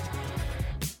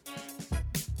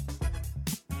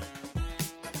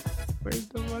 Where's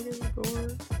the fucking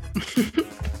record?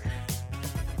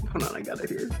 Hold on, I got it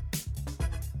here.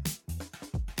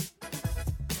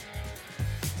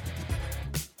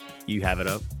 You have it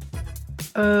up?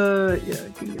 Yeah, I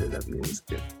can get it up.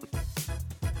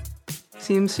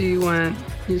 CMC went.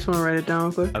 You just want to write it down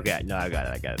real quick? Okay, no, I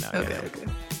got it now. Okay.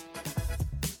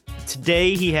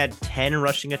 Today he had 10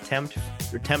 rushing attempts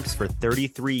for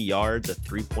 33 yards, a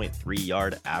 3.3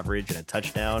 yard average, and a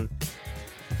touchdown.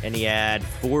 And he had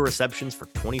 4 receptions for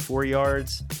 24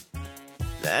 yards.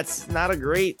 That's not a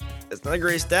great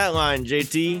stat line,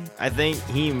 JT. I think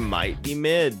he might be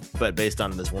mid, but based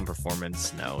on this one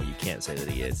performance, no, you can't say that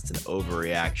he is. It's an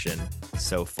overreaction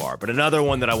so far. But another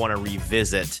one that I want to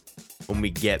revisit when we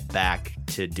get back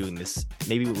to doing this,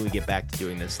 maybe when we get back to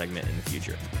doing this segment in the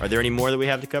future. Are there any more that we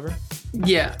have to cover?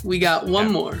 Yeah, we got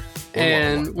one more.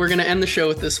 We're going to end the show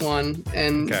with this one.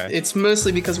 And It's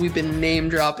mostly because we've been name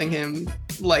dropping him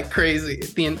like crazy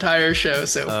the entire show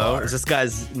so far. Is this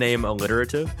guy's name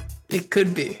alliterative? It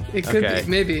could be.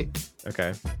 Maybe.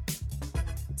 Okay.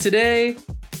 Today,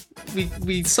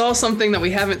 we saw something that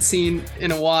we haven't seen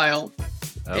in a while.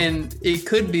 And it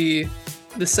could be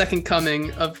the second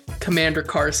coming of Commander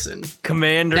Carson.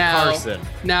 Carson.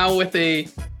 Now with a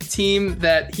team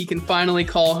that he can finally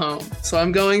call home. So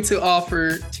I'm going to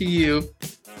offer to you,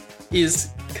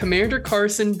 is Commander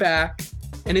Carson back,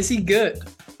 and is he good?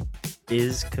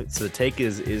 So the take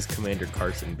is Commander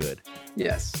Carson good?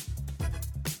 Yes.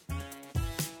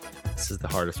 This is the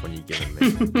hardest one you've given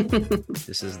me.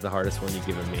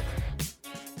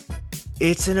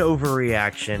 It's an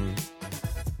overreaction.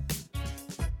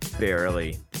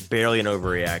 Barely an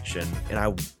overreaction. And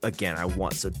I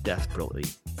want so desperately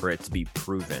for it to be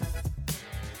proven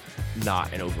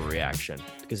not an overreaction,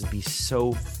 because it'd be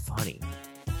so funny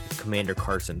if Commander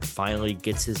Carson finally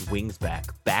gets his wings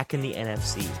back in the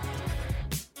NFC,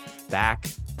 back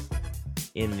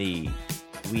in the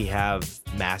we have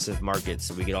massive markets,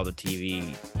 so we get all the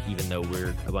TV, even though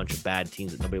we're a bunch of bad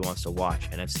teams that nobody wants to watch.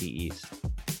 NFC East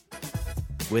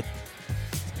with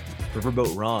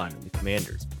Riverboat Ron and the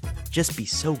Commanders. Just be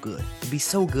so good. It'd be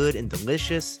so good and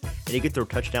delicious, and you get their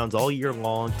touchdowns all year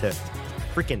long to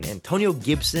freaking Antonio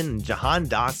Gibson and Jahan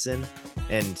Dotson,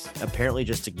 and apparently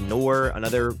just ignore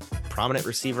another prominent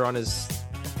receiver on his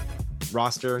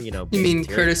roster. You mean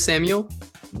Curtis Samuel?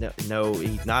 No,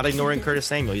 he's not ignoring Curtis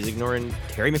Samuel. He's ignoring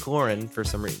Terry McLaurin for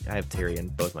some reason. I have Terry in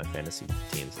both my fantasy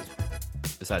teams.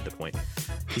 Beside the point.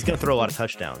 He's going to throw a lot of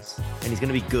touchdowns, and he's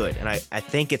going to be good. And I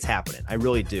think it's happening. I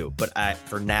really do. But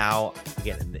for now,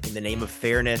 again, in the name of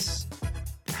fairness,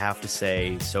 I have to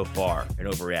say so far an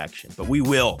overreaction. But we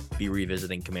will be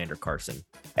revisiting Commander Carson.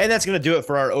 And that's going to do it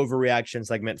for our overreaction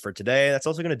segment for today. That's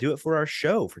also going to do it for our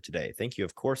show for today. Thank you,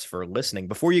 of course, for listening.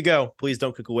 Before you go, please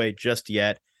don't click away just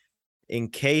yet. In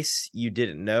case you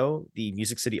didn't know, the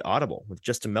Music City Audible with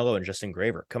Justin Mello and Justin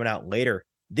Graver coming out later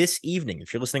this evening.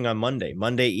 If you're listening on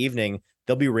Monday evening,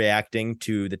 they'll be reacting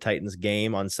to the Titans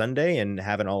game on Sunday and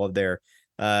having all of their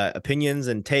opinions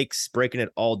and takes, breaking it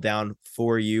all down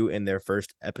for you in their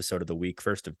first episode of the week.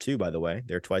 First of 2, by the way.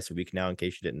 They're twice a week now, in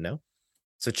case you didn't know.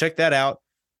 So check that out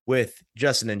with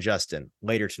Justin and Justin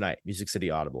later tonight. Music City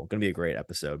Audible. Going to be a great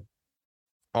episode.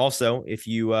 Also, if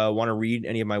you want to read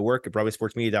any of my work at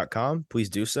BroadwaySportsMedia.com, please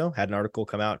do so. Had an article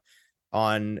come out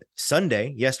on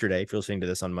yesterday, if you're listening to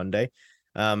this on Monday.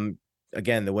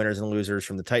 Again, the winners and losers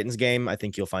from the Titans game. I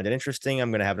think you'll find it interesting.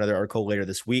 I'm going to have another article later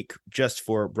this week just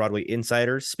for Broadway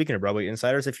Insiders. Speaking of Broadway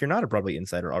Insiders, if you're not a Broadway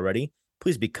Insider already,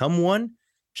 please become one.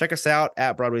 Check us out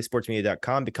at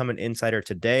BroadwaySportsMedia.com. Become an insider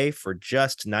today for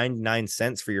just 99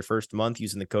 cents for your first month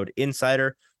using the code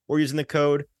INSIDER or using the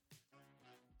code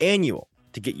ANNUAL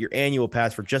to get your annual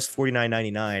pass for just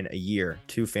 $49.99 a year.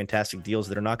 2 fantastic deals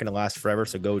that are not going to last forever.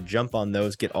 So go jump on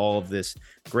those, get all of this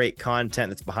great content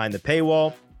that's behind the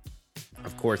paywall.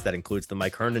 Of course, that includes the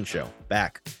Mike Herndon Show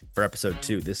back for episode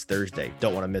 2 this Thursday.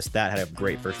 Don't want to miss that. Had a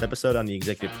great first episode. I'm the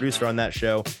executive producer on that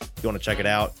show. If you want to check it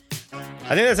out.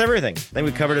 I think that's everything. I think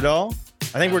we covered it all.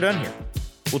 I think we're done here.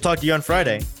 We'll talk to you on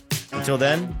Friday. Until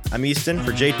then, I'm Easton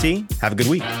for JT. Have a good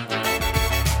week.